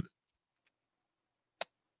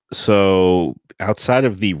 So outside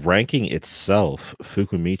of the ranking itself,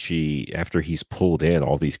 Fukamichi, after he's pulled in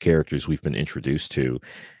all these characters we've been introduced to,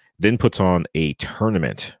 then puts on a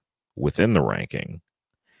tournament within the ranking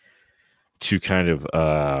to kind of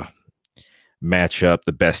match up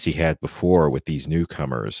the best he had before with these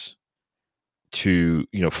newcomers to,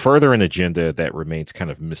 further an agenda that remains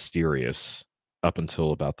kind of mysterious up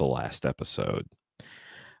until about the last episode.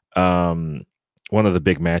 One of the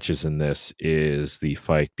big matches in this is the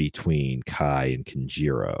fight between Kai and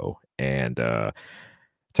Kinjiro, and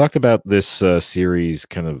talked about this series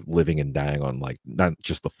kind of living and dying on like not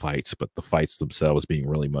just the fights, but the fights themselves being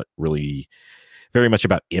really very much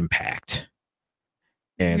about impact.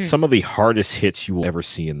 And some of the hardest hits you will ever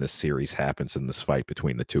see in this series happens in this fight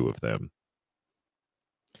between the two of them.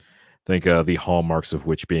 I think the hallmarks of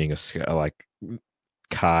which being like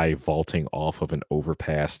Kai vaulting off of an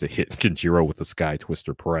overpass to hit Kinjiro with a Sky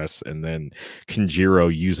Twister press, and then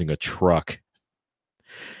Kinjiro using a truck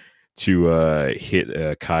to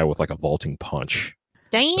hit Kai with like a vaulting punch.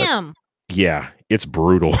 Damn. Yeah, it's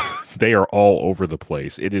brutal. They are all over the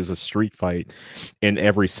place. It is a street fight in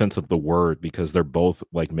every sense of the word because they're both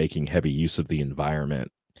like making heavy use of the environment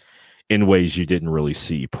in ways you didn't really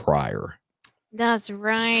see prior. That's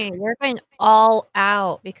right. They're going all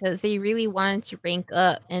out because they really wanted to rank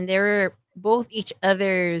up, and they were both each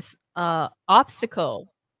other's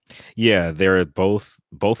obstacle. Yeah, they're both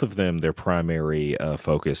of them. Their primary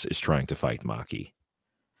focus is trying to fight Maki.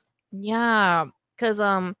 Yeah, because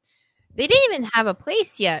they didn't even have a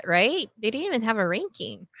place yet, right? They didn't even have a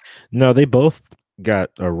ranking. No, they both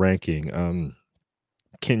got a ranking.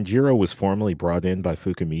 Kinjiro was formally brought in by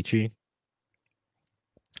Fukamichi.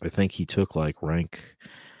 I think he took like rank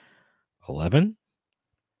 11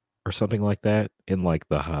 or something like that in like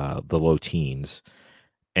the low teens.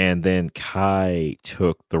 And then Kai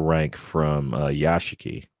took the rank from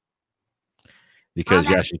Yashiki Oh, because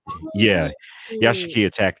that's right. Yashiki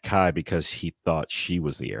attacked Kai because he thought she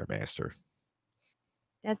was the airmaster.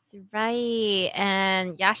 That's right.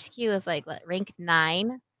 And Yashiki was like what, rank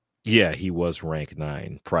 9? Yeah, he was rank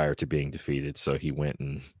 9 prior to being defeated, so he went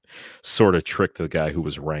and sort of tricked the guy who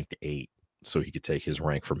was ranked 8 so he could take his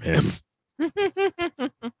rank from him.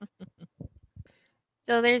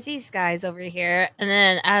 So there's these guys over here, and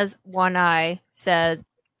then as One Eye said,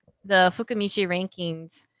 the Fukamichi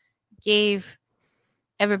rankings gave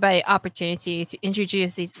everybody opportunity to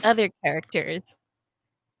introduce these other characters.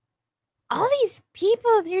 All these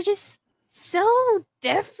people, they're just so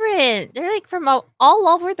different. They're like from all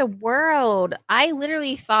over the world. I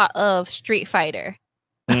literally thought of Street Fighter.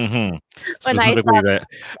 Mm-hmm. When I Specifically saw that,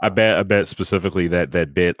 I bet specifically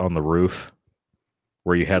that bit on the roof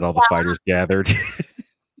where you had all the fighters gathered.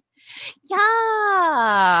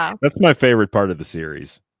 yeah. That's my favorite part of the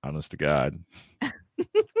series, honest to God.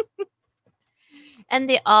 And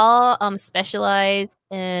they all specialize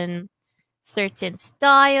in certain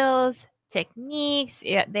styles, techniques.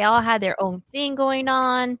 Yeah, they all had their own thing going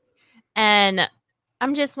on. And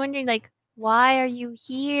I'm just wondering, like, why are you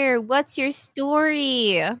here? What's your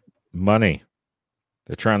story? Money.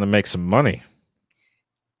 They're trying to make some money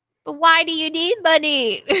But why do you need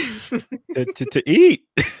money? to eat.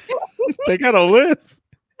 They gotta live.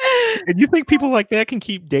 And you think people like that can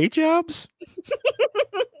keep day jobs?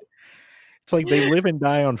 It's like they live and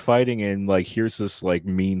die on fighting, and like here's this like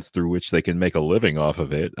means through which they can make a living off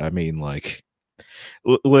of it. I mean, like,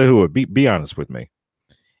 Lehua, be honest with me.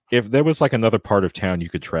 If there was like another part of town you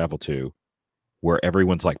could travel to where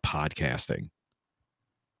everyone's like podcasting,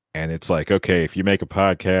 and it's like, okay, if you make a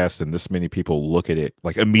podcast and this many people look at it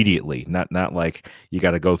like immediately, not like you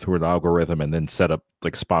got to go through an algorithm and then set up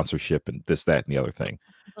like sponsorship and this, that, and the other thing.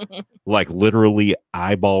 Like literally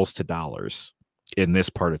eyeballs to dollars in this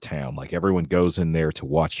part of town. Like everyone goes in there to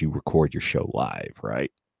watch you record your show live,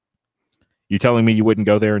 right? You telling me you wouldn't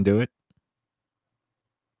go there and do it?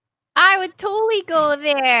 I would totally go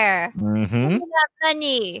there. Mm-hmm.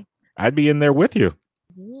 Money. I'd be in there with you.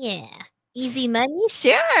 Yeah. Easy money?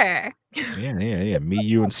 Sure. Yeah. Me,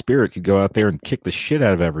 you, and Spirit could go out there and kick the shit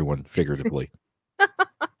out of everyone, figuratively.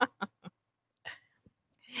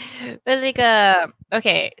 But like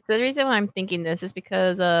okay, so the reason why I'm thinking this is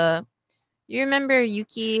because you remember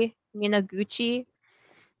Yuki Minaguchi?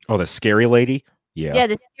 Oh, the scary lady? Yeah. Yeah,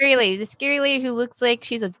 the scary lady. The scary lady who looks like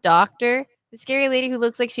she's a doctor. The scary lady who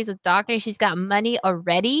looks like she's a doctor and she's got money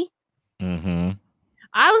already. Mm-hmm.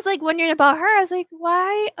 I was like wondering about her. I was like,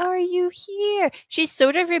 why are you here? She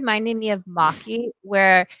sort of reminded me of Maki,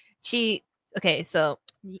 where okay, so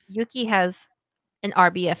Yuki has an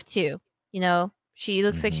RBF too. You know, she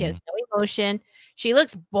looks like she has no emotion. She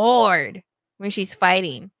looks bored when she's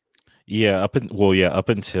fighting. Yeah, up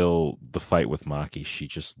until the fight with Maki, she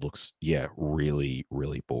just looks really,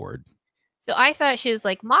 really bored. So I thought she was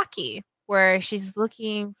like Maki, where she's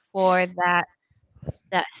looking for that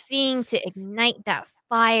thing to ignite that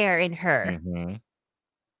fire in her. Mm-hmm.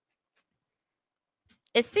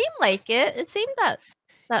 It seemed like it. It seemed that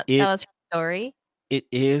was her story. It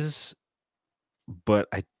is, but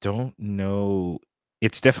I don't know.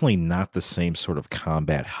 It's definitely not the same sort of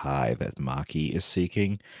combat high that Maki is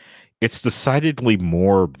seeking. It's decidedly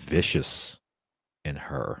more vicious in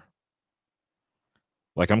her.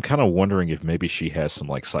 Like, I'm kind of wondering if maybe she has some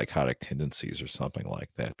like psychotic tendencies or something like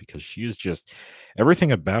that, because she is just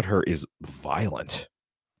everything about her is violent.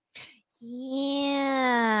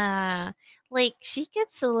 Yeah. Like she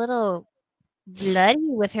gets a little bloody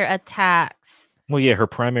with her attacks. Well, yeah, her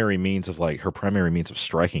primary means of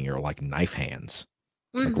striking are like knife hands.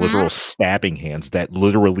 Like Mm-hmm. literal stabbing hands that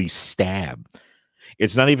literally stab.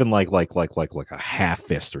 It's not even like a half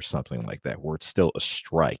fist or something like that, where it's still a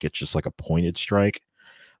strike. It's just like a pointed strike.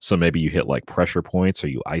 So maybe you hit like pressure points or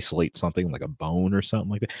you isolate something like a bone or something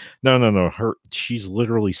like that. No. She's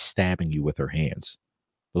literally stabbing you with her hands.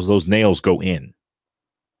 Those nails go in.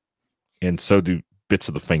 And so do bits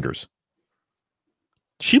of the fingers.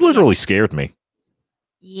 She literally scared me.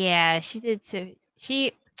 Yeah, she did too.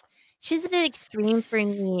 She's a bit extreme for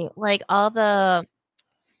me. Like all the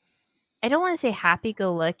I don't want to say happy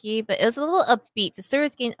go lucky, but it was a little upbeat. The story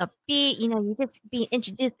was getting upbeat. You know, you're just being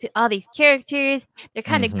introduced to all these characters. They're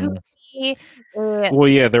kind of goofy. Well,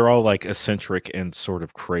 yeah, they're all like eccentric and sort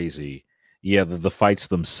of crazy. Yeah, the fights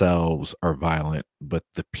themselves are violent, but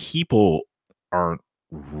the people aren't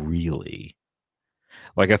really.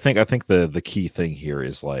 Like I think the key thing here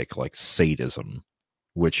is like sadism,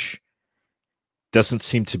 which doesn't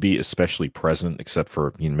seem to be especially present, except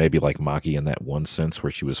for maybe like Maki in that one sense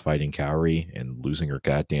where she was fighting Kaori and losing her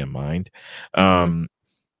goddamn mind. But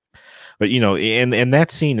and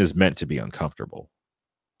that scene is meant to be uncomfortable.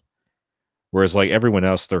 Whereas like everyone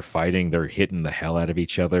else, they're fighting, they're hitting the hell out of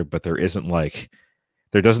each other, but there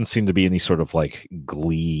doesn't seem to be any sort of like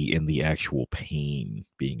glee in the actual pain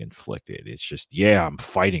being inflicted. It's just, yeah, I'm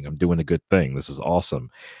fighting, I'm doing a good thing, this is awesome.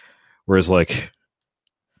 Whereas like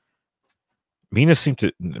Yuki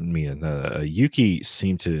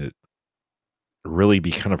seemed to really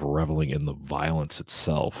be kind of reveling in the violence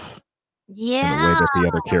itself. Yeah. In a way that the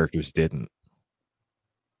other characters didn't.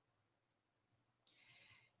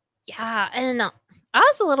 Yeah, and I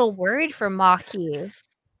was a little worried for Maki.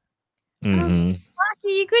 Mm-hmm. Maki,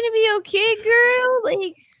 you gonna be okay, girl?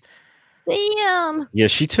 Like, damn. Yeah,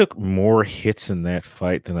 she took more hits in that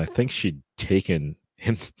fight than I think she'd taken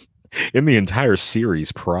in the entire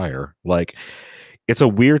series prior. Like, it's a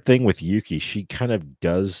weird thing with Yuki. She kind of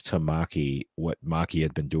does to Maki what Maki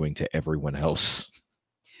had been doing to everyone else.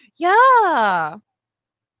 Yeah.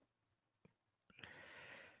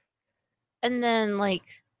 And then, like,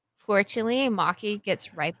 fortunately, Maki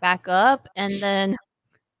gets right back up, and then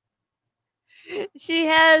she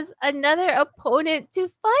has another opponent to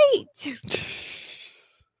fight.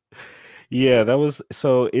 Yeah, that was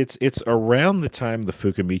so it's around the time the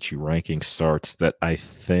Fukamichi ranking starts that I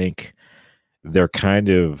think they're kind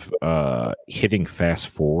of hitting fast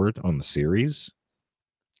forward on the series.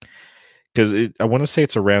 Because I want to say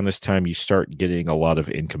it's around this time you start getting a lot of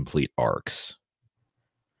incomplete arcs.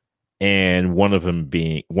 And one of them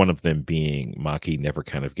being Maki never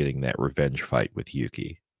kind of getting that revenge fight with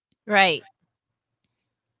Yuki. Right.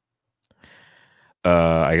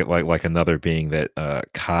 I like another being that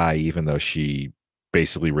Kai, even though she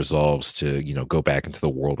basically resolves to go back into the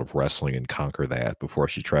world of wrestling and conquer that before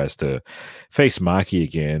she tries to face Maki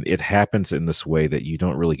again, it happens in this way that you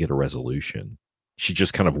don't really get a resolution. She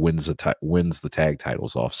just kind of wins the tag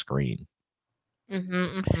titles off screen.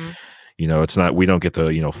 It's not, we don't get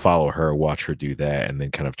to follow her, watch her do that, and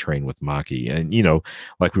then kind of train with Maki. And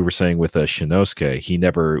like we were saying with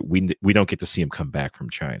Shinosuke, we don't get to see him come back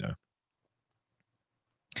from China.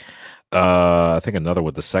 I think another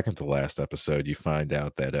with the second to last episode, you find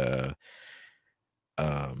out that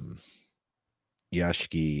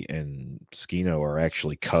Yashiki and Skino are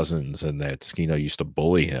actually cousins, and that Skino used to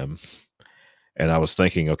bully him. And I was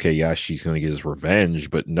thinking, okay, Yashiki's going to get his revenge,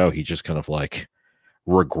 but no, he just kind of like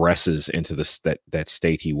regresses into that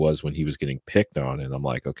state he was when he was getting picked on. And I'm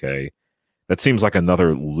like, okay, that seems like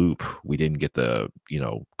another loop we didn't get to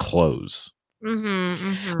close.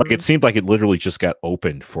 Like it seemed like it literally just got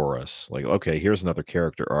opened for us. Like, okay, here's another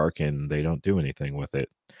character arc, and they don't do anything with it.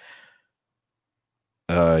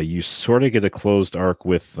 You sort of get a closed arc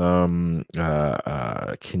with Kinjiro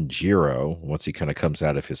once he kind of comes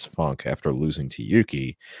out of his funk after losing to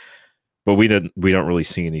Yuki, but we don't really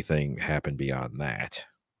see anything happen beyond that.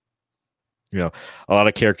 A lot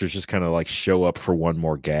of characters just kind of like show up for one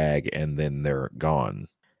more gag and then they're gone.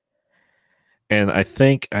 And I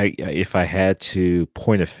think if I had to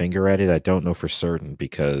point a finger at it, I don't know for certain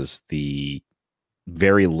because the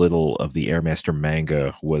very little of the Airmaster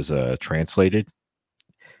manga was translated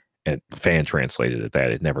and fan translated at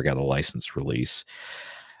that. It never got a licensed release.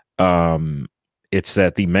 It's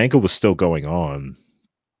that the manga was still going on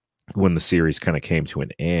when the series kind of came to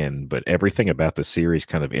an end, but everything about the series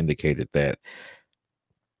kind of indicated that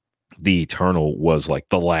the Eternal was like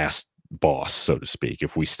the last boss, so to speak,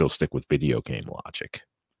 if we still stick with video game logic.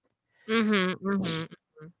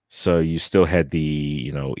 So you still had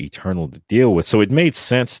the Eternal to deal with. So it made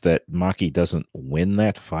sense that Maki doesn't win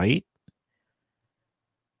that fight.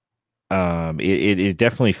 It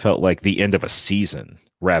definitely felt like the end of a season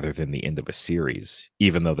rather than the end of a series,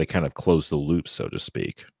 even though they kind of closed the loop, so to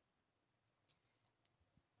speak.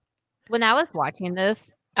 When I was watching this,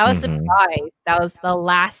 I was surprised that was the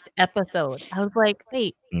last episode. I was like,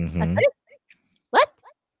 wait, what?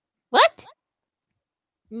 What?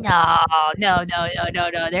 No.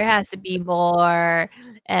 There has to be more.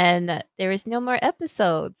 And there was no more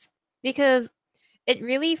episodes because it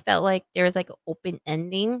really felt like there was like an open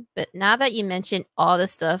ending. But now that you mentioned all the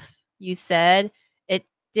stuff you said, it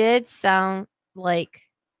did sound like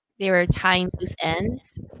they were tying loose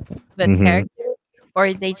ends with characters,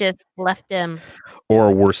 or they just left them.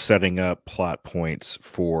 Or we're setting up plot points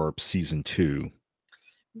for season 2.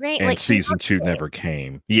 Right, and like season 2 never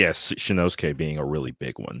came. Yes, Shinosuke being a really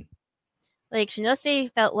big one. Like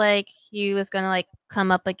Shinosuke felt like he was gonna like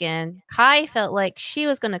come up again. Kai felt like she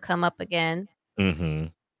was gonna come up again.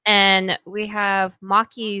 And we have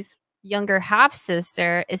Maki's younger half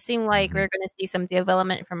sister. It seemed like we're gonna see some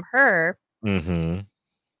development from her. And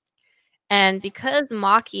because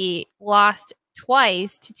Maki lost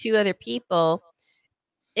twice to 2 other people,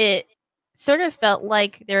 it sort of felt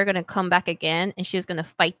like they were gonna come back again, and she was gonna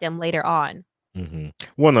fight them later on.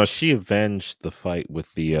 Well, no, she avenged the fight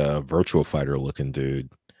with the virtual fighter looking dude,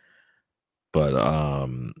 but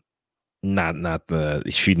not the.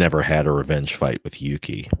 She never had a revenge fight with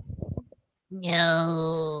Yuki.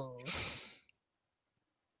 No.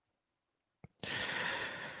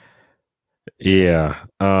 Yeah.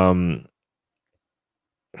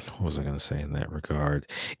 What was I going to say in that regard?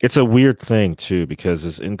 It's a weird thing too, because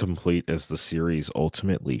as incomplete as the series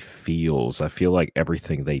ultimately feels, I feel like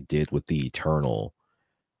everything they did with the Eternal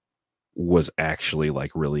was actually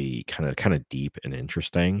like really kind of deep and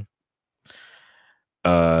interesting.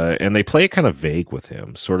 And they play it kind of vague with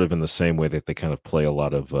him, sort of in the same way that they kind of play a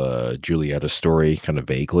lot of Julieta's story kind of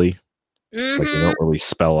vaguely. Like they don't really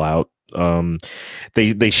spell out.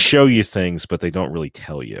 They show you things, but they don't really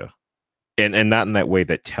tell you. And not in that way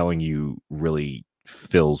that telling you really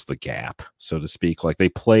fills the gap, so to speak. Like they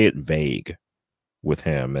play it vague with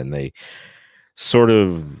him, and they sort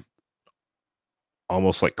of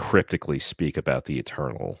almost like cryptically speak about the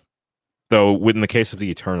Eternal. Though in the case of the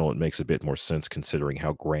Eternal, it makes a bit more sense considering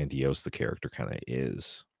how grandiose the character kind of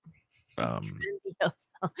is. Um,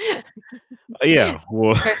 Grandioso. yeah,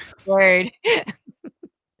 well, Perfect word.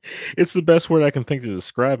 it's the best word I can think to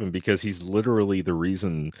describe him because he's literally the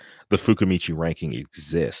reason the Fukamichi ranking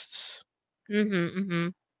exists.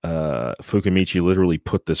 Fukamichi literally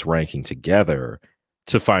put this ranking together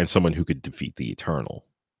to find someone who could defeat the Eternal.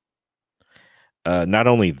 Not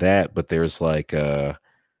only that, but there's like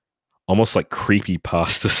almost like creepy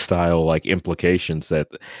pasta style like implications that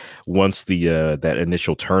once the that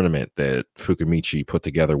initial tournament that Fukamichi put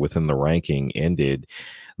together within the ranking ended,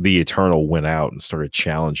 the Eternal went out and started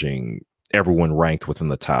challenging everyone ranked within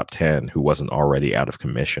the top 10 who wasn't already out of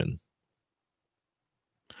commission.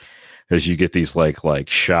 As you get these like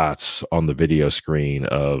shots on the video screen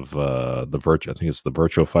of the virtual, I think it's the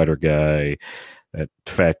virtual fighter guy, that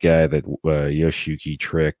fat guy that Yoshiyuki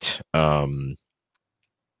tricked. I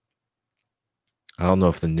don't know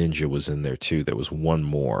if the ninja was in there too. There was one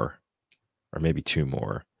more, or maybe two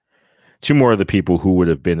more. Two more of the people who would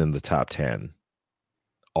have been in the top 10,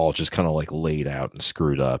 all just kind of like laid out and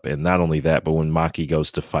screwed up. And not only that, but when Maki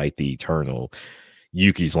goes to fight the Eternal,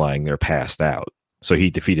 Yuki's lying there passed out. So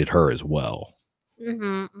he defeated her as well.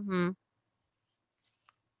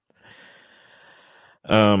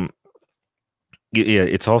 Yeah,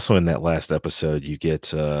 it's also in that last episode you get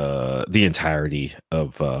the entirety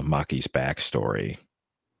of Maki's backstory.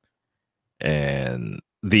 And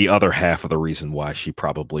the other half of the reason why she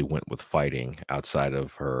probably went with fighting outside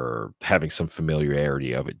of her having some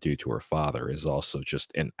familiarity of it due to her father is also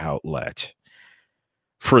just an outlet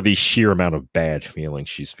for the sheer amount of bad feelings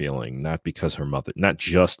she's feeling, not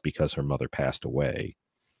just because her mother passed away,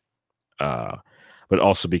 but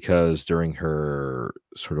also because during her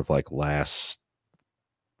sort of like last,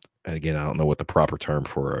 again, I don't know what the proper term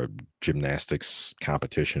for a gymnastics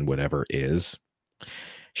competition, whatever is,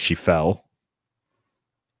 she fell,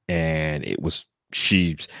 and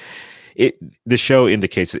the show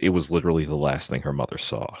indicates that it was literally the last thing her mother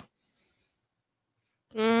saw.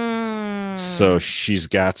 So she's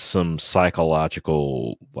got some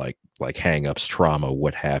psychological like hangups, trauma,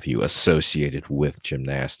 what have you, associated with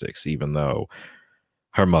gymnastics, even though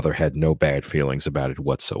her mother had no bad feelings about it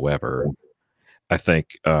whatsoever. I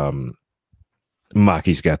think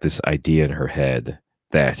Maki's got this idea in her head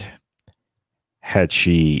that had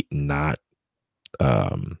she not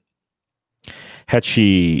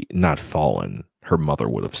fallen, her mother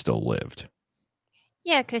would have still lived.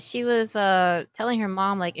 Yeah, because she was telling her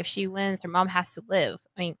mom like if she wins, her mom has to live.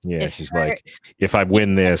 I mean, Yeah, she's like, if I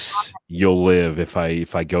win this, you'll live. If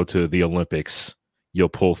I go to the Olympics, you'll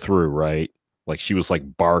pull through, right? Like she was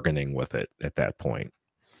like bargaining with it at that point.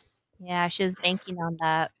 Yeah, she was banking on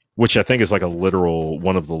that. Which I think is like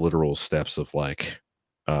one of the literal steps of like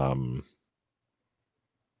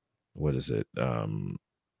what is it?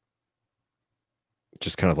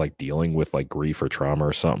 Just kind of like dealing with like grief or trauma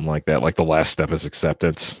or something like that. Like the last step is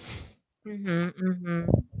acceptance.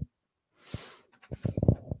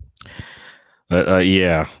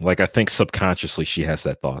 Yeah, like I think subconsciously she has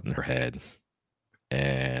that thought in her head,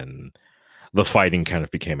 and the fighting kind of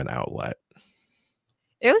became an outlet.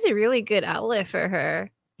 It was a really good outlet for her.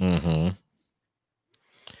 Because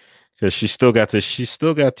she still got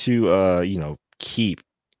to keep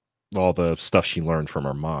all the stuff she learned from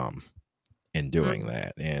her mom in doing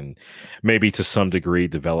that, and maybe to some degree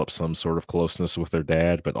develop some sort of closeness with her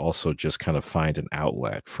dad, but also just kind of find an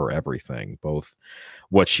outlet for everything, both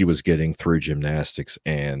what she was getting through gymnastics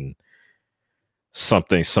and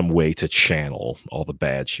some way to channel all the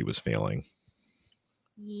bad she was feeling.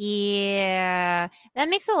 Yeah, that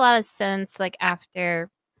makes a lot of sense. Like after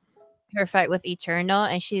her fight with Eternal,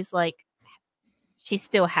 and she's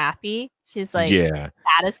still happy. She's like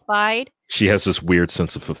satisfied. She has this weird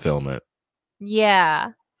sense of fulfillment.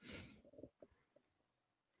 Yeah.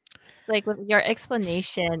 Like with your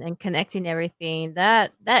explanation and connecting everything,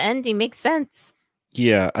 that ending makes sense.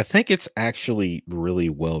 Yeah, I think it's actually really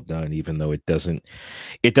well done, even though it doesn't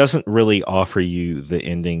really offer you the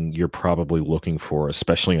ending you're probably looking for,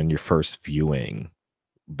 especially on your first viewing.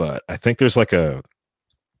 But I think there's like this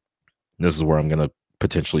is where I'm going to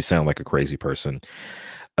potentially sound like a crazy person,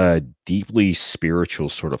 a deeply spiritual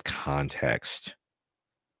sort of context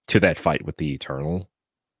to that fight with the Eternal.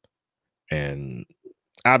 And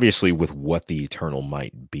obviously with what the Eternal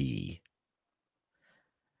might be.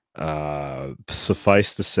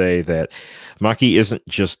 Suffice to say that Maki isn't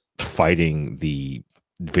just fighting the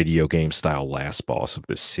video game style last boss of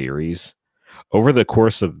this series. Over the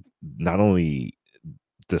course of not only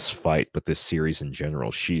this fight, but this series in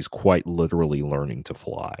general, she's quite literally learning to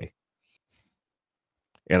fly.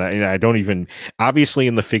 And I don't even, obviously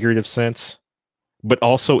in the figurative sense, but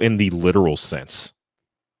also in the literal sense.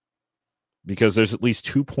 because there's at least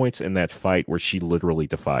 2 points in that fight where she literally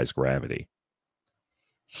defies gravity.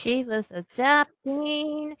 She was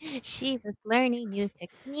adapting. She was learning new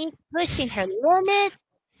techniques, pushing her limits.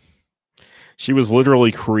 She was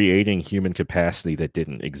literally creating human capacity that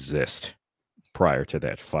didn't exist prior to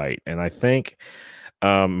that fight. And I think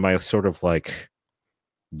my sort of like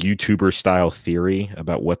YouTuber style theory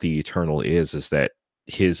about what the Eternal is that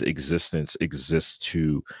his existence exists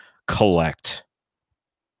to collect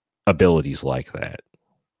abilities like that.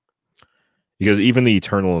 Because even the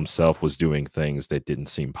Eternal himself was doing things that didn't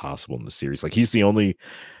seem possible in the series. Like he's the only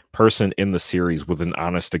person in the series with an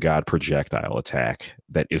honest to God projectile attack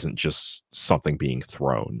that isn't just something being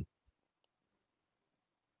thrown.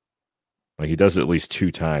 Like he does it at least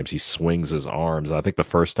 2 times. He swings his arms. I think the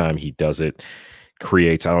first time he does it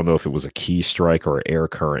creates, I don't know if it was a key strike or air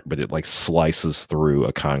current, but it like slices through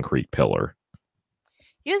a concrete pillar.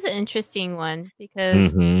 He was an interesting one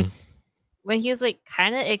because when he was like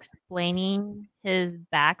kind of explaining his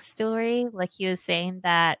backstory, like he was saying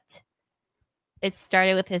that it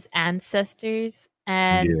started with his ancestors,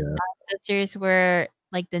 and his ancestors were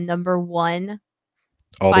like the number one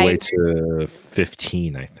all fighter. the way to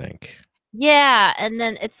 15, I think. Yeah, and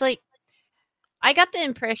then it's like I got the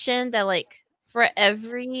impression that like for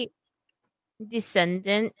every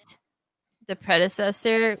descendant, the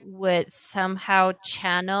predecessor would somehow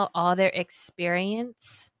channel all their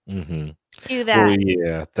experience to that. Well,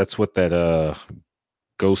 yeah, that's what that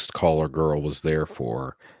ghost caller girl was there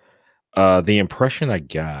for. The impression I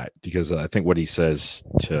got, because I think what he says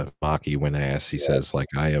to Maki when asked, he says like,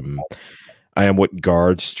 I am what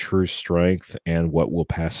guards true strength and what will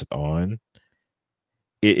pass it on.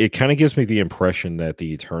 It kind of gives me the impression that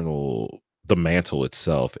the Eternal, the mantle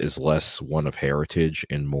itself, is less one of heritage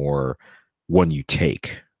and more one you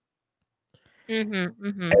take.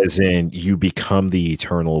 As in, you become the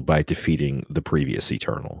Eternal by defeating the previous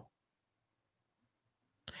Eternal.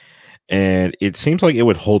 And it seems like it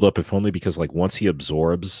would hold up if only because, like, once he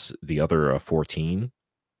absorbs the other 14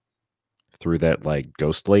 through that, like,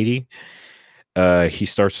 ghost lady, he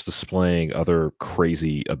starts displaying other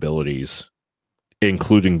crazy abilities,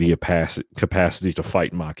 including the capacity to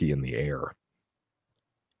fight Maki in the air.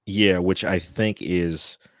 Yeah, which I think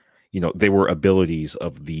is, they were abilities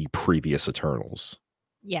of the previous Eternals.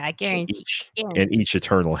 Yeah, I guarantee. And each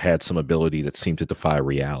Eternal had some ability that seemed to defy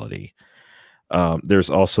reality. There's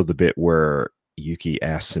also the bit where Yuki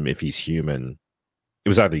asks him if he's human. It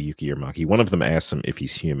was either Yuki or Maki. One of them asks him if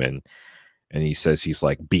he's human, and he says he's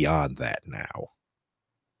like beyond that now.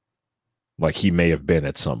 Like he may have been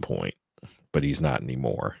at some point, but he's not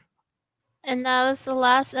anymore. And that was the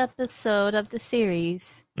last episode of the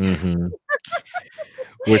series.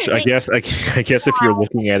 Which I guess if you're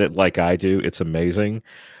looking at it like I do, it's amazing.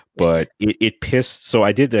 But it pissed. So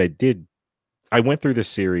I went through this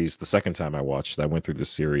series the second time I watched it. I went through this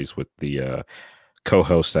series with the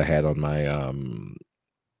co-host I had on my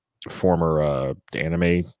former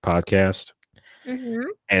anime podcast.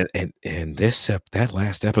 And that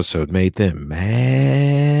last episode made them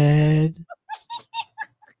mad.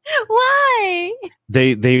 Why?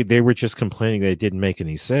 They were just complaining that it didn't make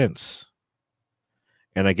any sense.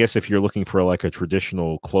 And I guess if you're looking for like a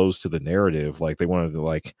traditional close to the narrative, like they wanted to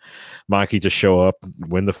like Maki to show up,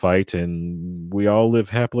 win the fight, and we all live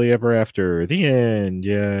happily ever after. The end,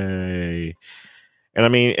 yay! And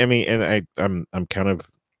I'm kind of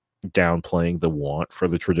downplaying the want for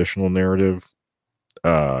the traditional narrative.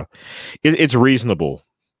 It's reasonable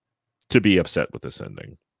to be upset with this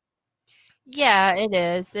ending. Yeah, it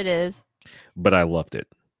is. It is. But I loved it.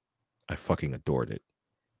 I fucking adored it.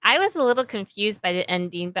 I was a little confused by the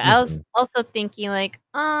ending, but I was also thinking like,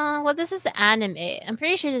 well, this is the anime. I'm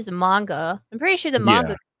pretty sure there's a manga. I'm pretty sure the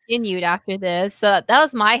manga continued after this. So that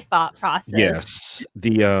was my thought process. Yes.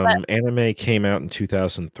 The anime came out in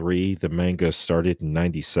 2003. The manga started in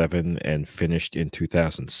 97 and finished in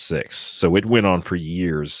 2006. So it went on for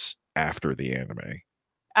years after the anime.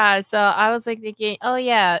 So I was like thinking, oh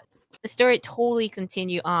yeah, the story totally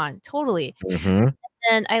continued on. Totally.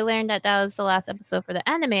 And I learned that was the last episode for the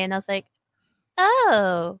anime, and I was like,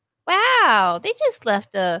 "Oh, wow! They just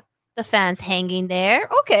left the fans hanging there."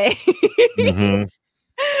 Okay.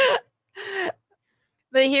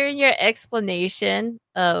 But hearing your explanation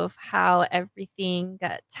of how everything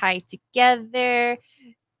got tied together,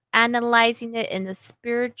 analyzing it in a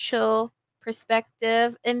spiritual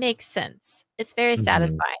perspective, it makes sense. It's very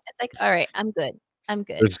satisfying. It's like, all right, I'm good. I'm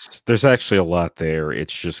good. There's actually a lot there.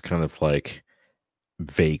 It's just kind of like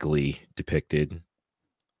vaguely depicted.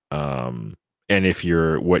 And if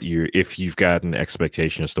you've got an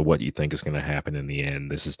expectation as to what you think is going to happen in the end,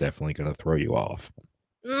 this is definitely going to throw you off.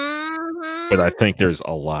 but I Mhm. think there's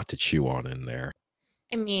a lot to chew on in there.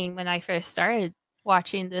 I mean, when I first started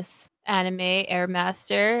watching this anime, Air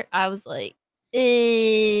Master, I was like,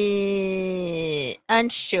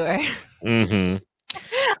 unsure. Mm-hmm.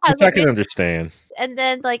 I Which was like, I can understand. and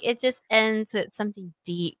then like it just ends with something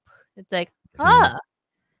deep. It's like, Mhm.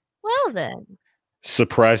 well then.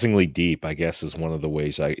 Surprisingly deep, I guess, is one of the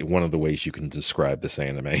ways you can describe this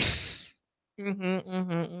anime.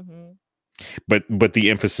 But the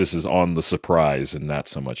emphasis is on the surprise and not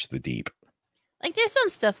so much the deep. Like there's some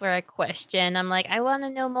stuff where I question. I'm like, I want to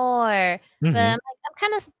know more, but Mm-hmm. I'm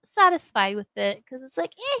kind of satisfied with it because it's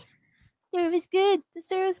like, the story was good. The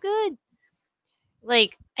story was good.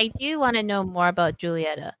 Like I do want to know more about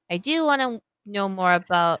Julieta. I do want to know more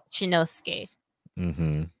about Shinosuke.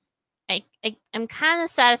 Mm-hmm. I'm kind of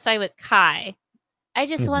satisfied with Kai. I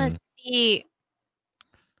just want Mm-hmm. to see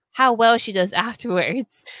how well she does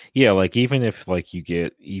afterwards. Yeah, like even if like you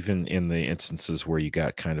get even in the instances where you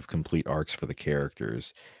got kind of complete arcs for the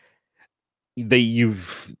characters, they've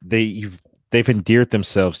endeared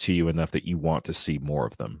themselves to you enough that you want to see more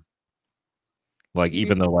of them. Like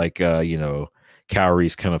even though like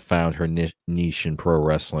Kaori's kind of found her niche in pro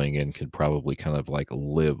wrestling and could probably kind of like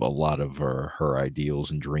live a lot of her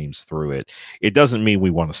ideals and dreams through it, it doesn't mean we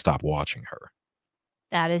want to stop watching her.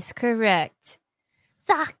 That is correct.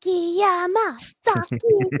 Sakiyama,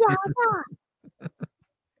 Sakiyama.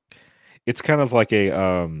 It's kind of like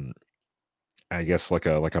a I guess like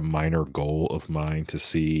a minor goal of mine to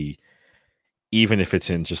see, even if it's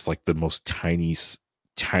in just like the most tiniest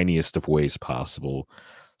of ways possible,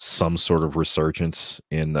 some sort of resurgence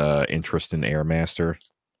in interest in Airmaster.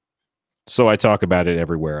 So I talk about it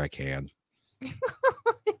everywhere I can.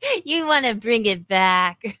 You want to bring it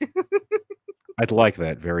back. I'd like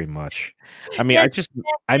that very much. I mean, Let's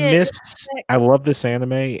I it. miss I love this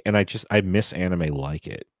anime and I miss anime like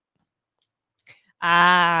it.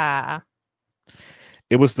 Ah.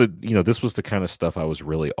 It was this was the kind of stuff I was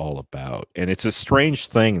really all about. And it's a strange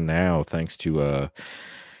thing now thanks to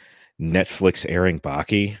Netflix airing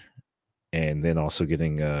Baki and then also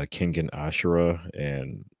getting Kengan Ashura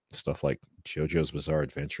and stuff like JoJo's Bizarre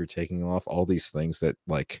Adventure taking off. All these things that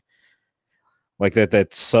like that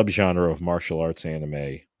subgenre of martial arts anime,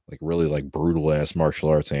 like really like brutal ass martial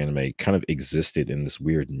arts anime, kind of existed in this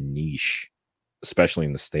weird niche, especially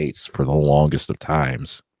in the States for the longest of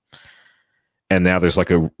times. And now there's like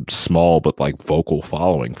a small but like vocal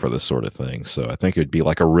following for this sort of thing. So I think it'd be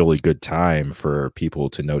like a really good time for people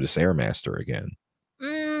to notice Airmaster again.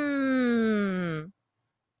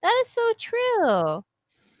 That is so true.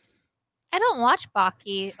 I don't watch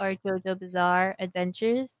Baki or JoJo Bizarre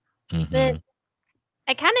Adventures, but Mm-hmm.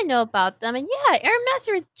 I kind of know about them. And yeah, Air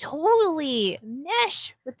Master would totally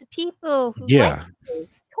mesh with the people who like Yeah.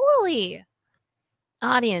 this. Totally.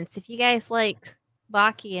 Audience, if you guys like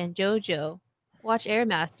Baki and JoJo, watch Air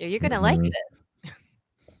Master. You're going to like Mm-hmm. this.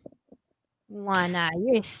 Why not?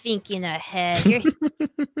 You're thinking ahead. You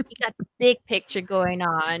got the big picture going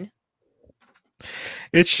on.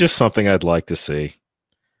 It's just something I'd like to see.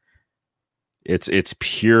 It's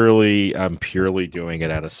purely I'm purely doing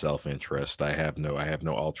it out of self-interest. I have no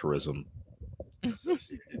altruism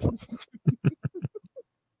associated.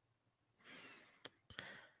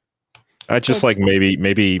 I just like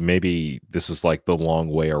maybe this is like the long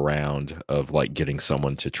way around of like getting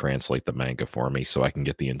someone to translate the manga for me so I can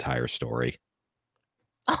get the entire story.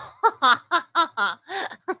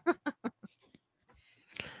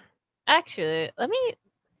 Actually, let me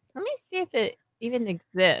see if it even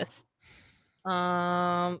exists.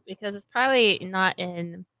 Because it's probably not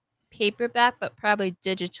in paperback, but probably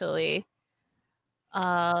digitally.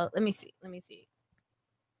 Let me see. Let me see.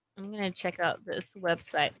 I'm gonna check out this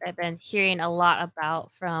website I've been hearing a lot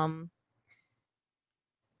about from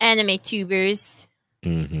anime tubers.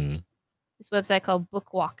 Mm-hmm. This website called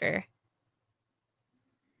Bookwalker.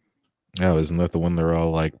 Oh, isn't that the one they're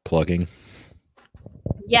all like plugging?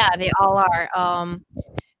 Yeah, they all are.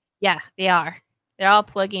 Yeah, they are. They're all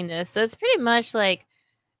plugging this. So it's pretty much like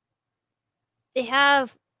they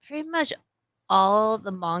have pretty much all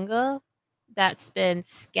the manga that's been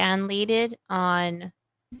scanlated on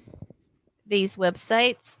these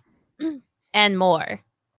websites and more.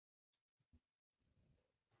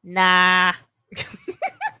 Nah. Of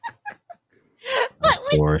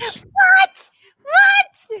what? course. What?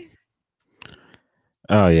 What?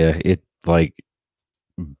 Oh yeah, it like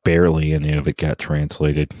barely any of it got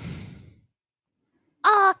translated.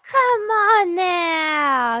 Oh, come on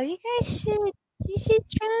now. You should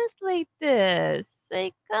translate this.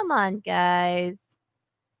 Like, come on, guys.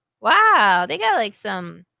 Wow, they got like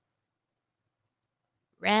some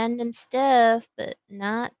random stuff, but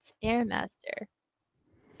not Airmaster.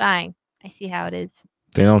 Fine. I see how it is.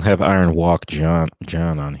 They don't have Iron Walk John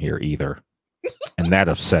on here either. And that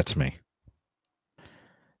upsets me.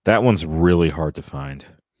 That one's really hard to find.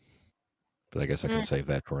 But I guess I can save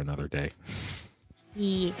that for another day.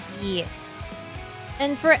 Yeah.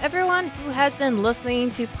 And for everyone who has been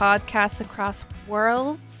listening to podcasts across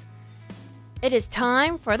worlds, it is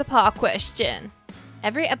time for the PAW Question.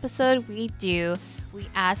 Every episode we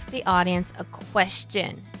ask the audience a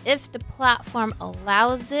question. If the platform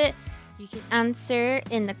allows it, you can answer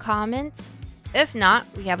in the comments. If not,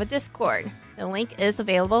 we have a Discord. The link is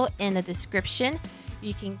available in the description.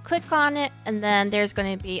 You can click on it, and then there's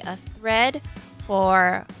going to be a thread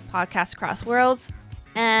for Podcast Across Worlds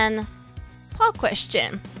and PAW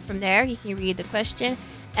Question. From there, you can read the question,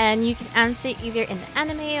 and you can answer either in the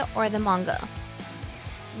anime or the manga.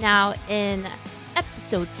 Now, in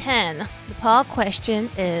episode 10, the PAW Question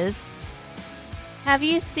is, have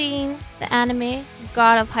you seen the anime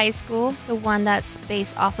God of High School, the one that's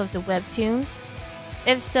based off of the webtoons?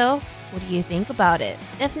 If so, what do you think about it?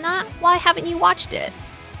 If not, why haven't you watched it?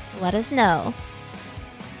 Let us know.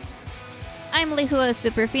 I'm Lehua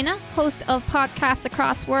Superfina, host of Podcasts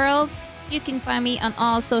Across Worlds. You can find me on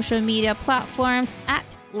all social media platforms at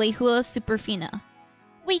Lehua Superfina.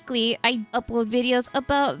 Weekly, I upload videos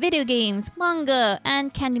about video games, manga,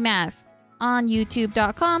 and candy masks on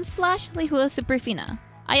youtube.com/Lehua Superfina.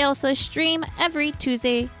 I also stream every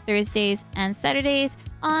Tuesday, Thursdays, and Saturdays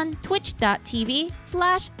on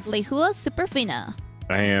twitch.tv/Lehua Superfina.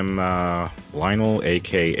 I am Lionel,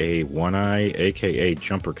 aka One Eye, aka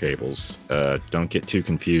Jumper Cables. Don't get too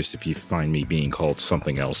confused if you find me being called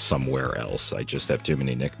something else somewhere else. I just have too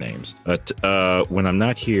many nicknames. But when I'm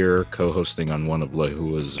not here co-hosting on one of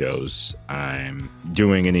Lehua's shows, I'm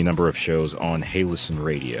doing any number of shows on Hey Listen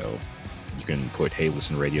Radio. You can put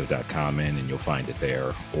heylistenradio.com in and you'll find it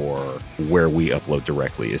there, or where we upload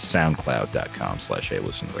directly is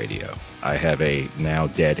soundcloud.com/heylistenradio. I have a now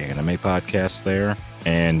dead anime podcast there,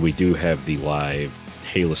 and we do have the live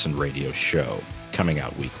Hey Listen Radio show coming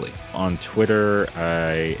out weekly. On Twitter,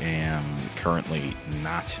 I am currently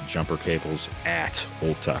not Jumper Cables, at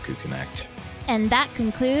Otaku Connect. And that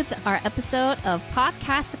concludes our episode of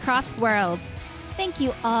Podcasts Across Worlds. Thank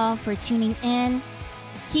you all for tuning in.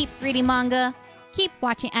 Keep reading manga, keep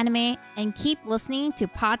watching anime, and keep listening to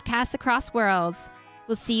Podcasts Across Worlds.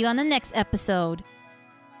 We'll see you on the next episode.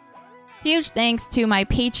 Huge thanks to my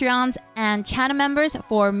Patreons and channel members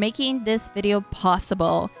for making this video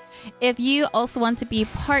possible. If you also want to be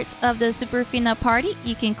part of the Superfina party,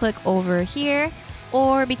 you can click over here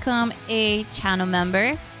or become a channel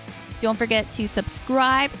member. Don't forget to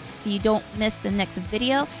subscribe so you don't miss the next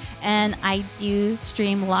video. And I do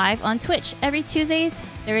stream live on Twitch every Tuesdays,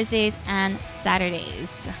 Thursdays, and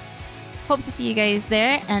Saturdays. Hope to see you guys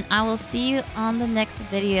there, and I will see you on the next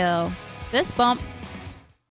video. Fist bump!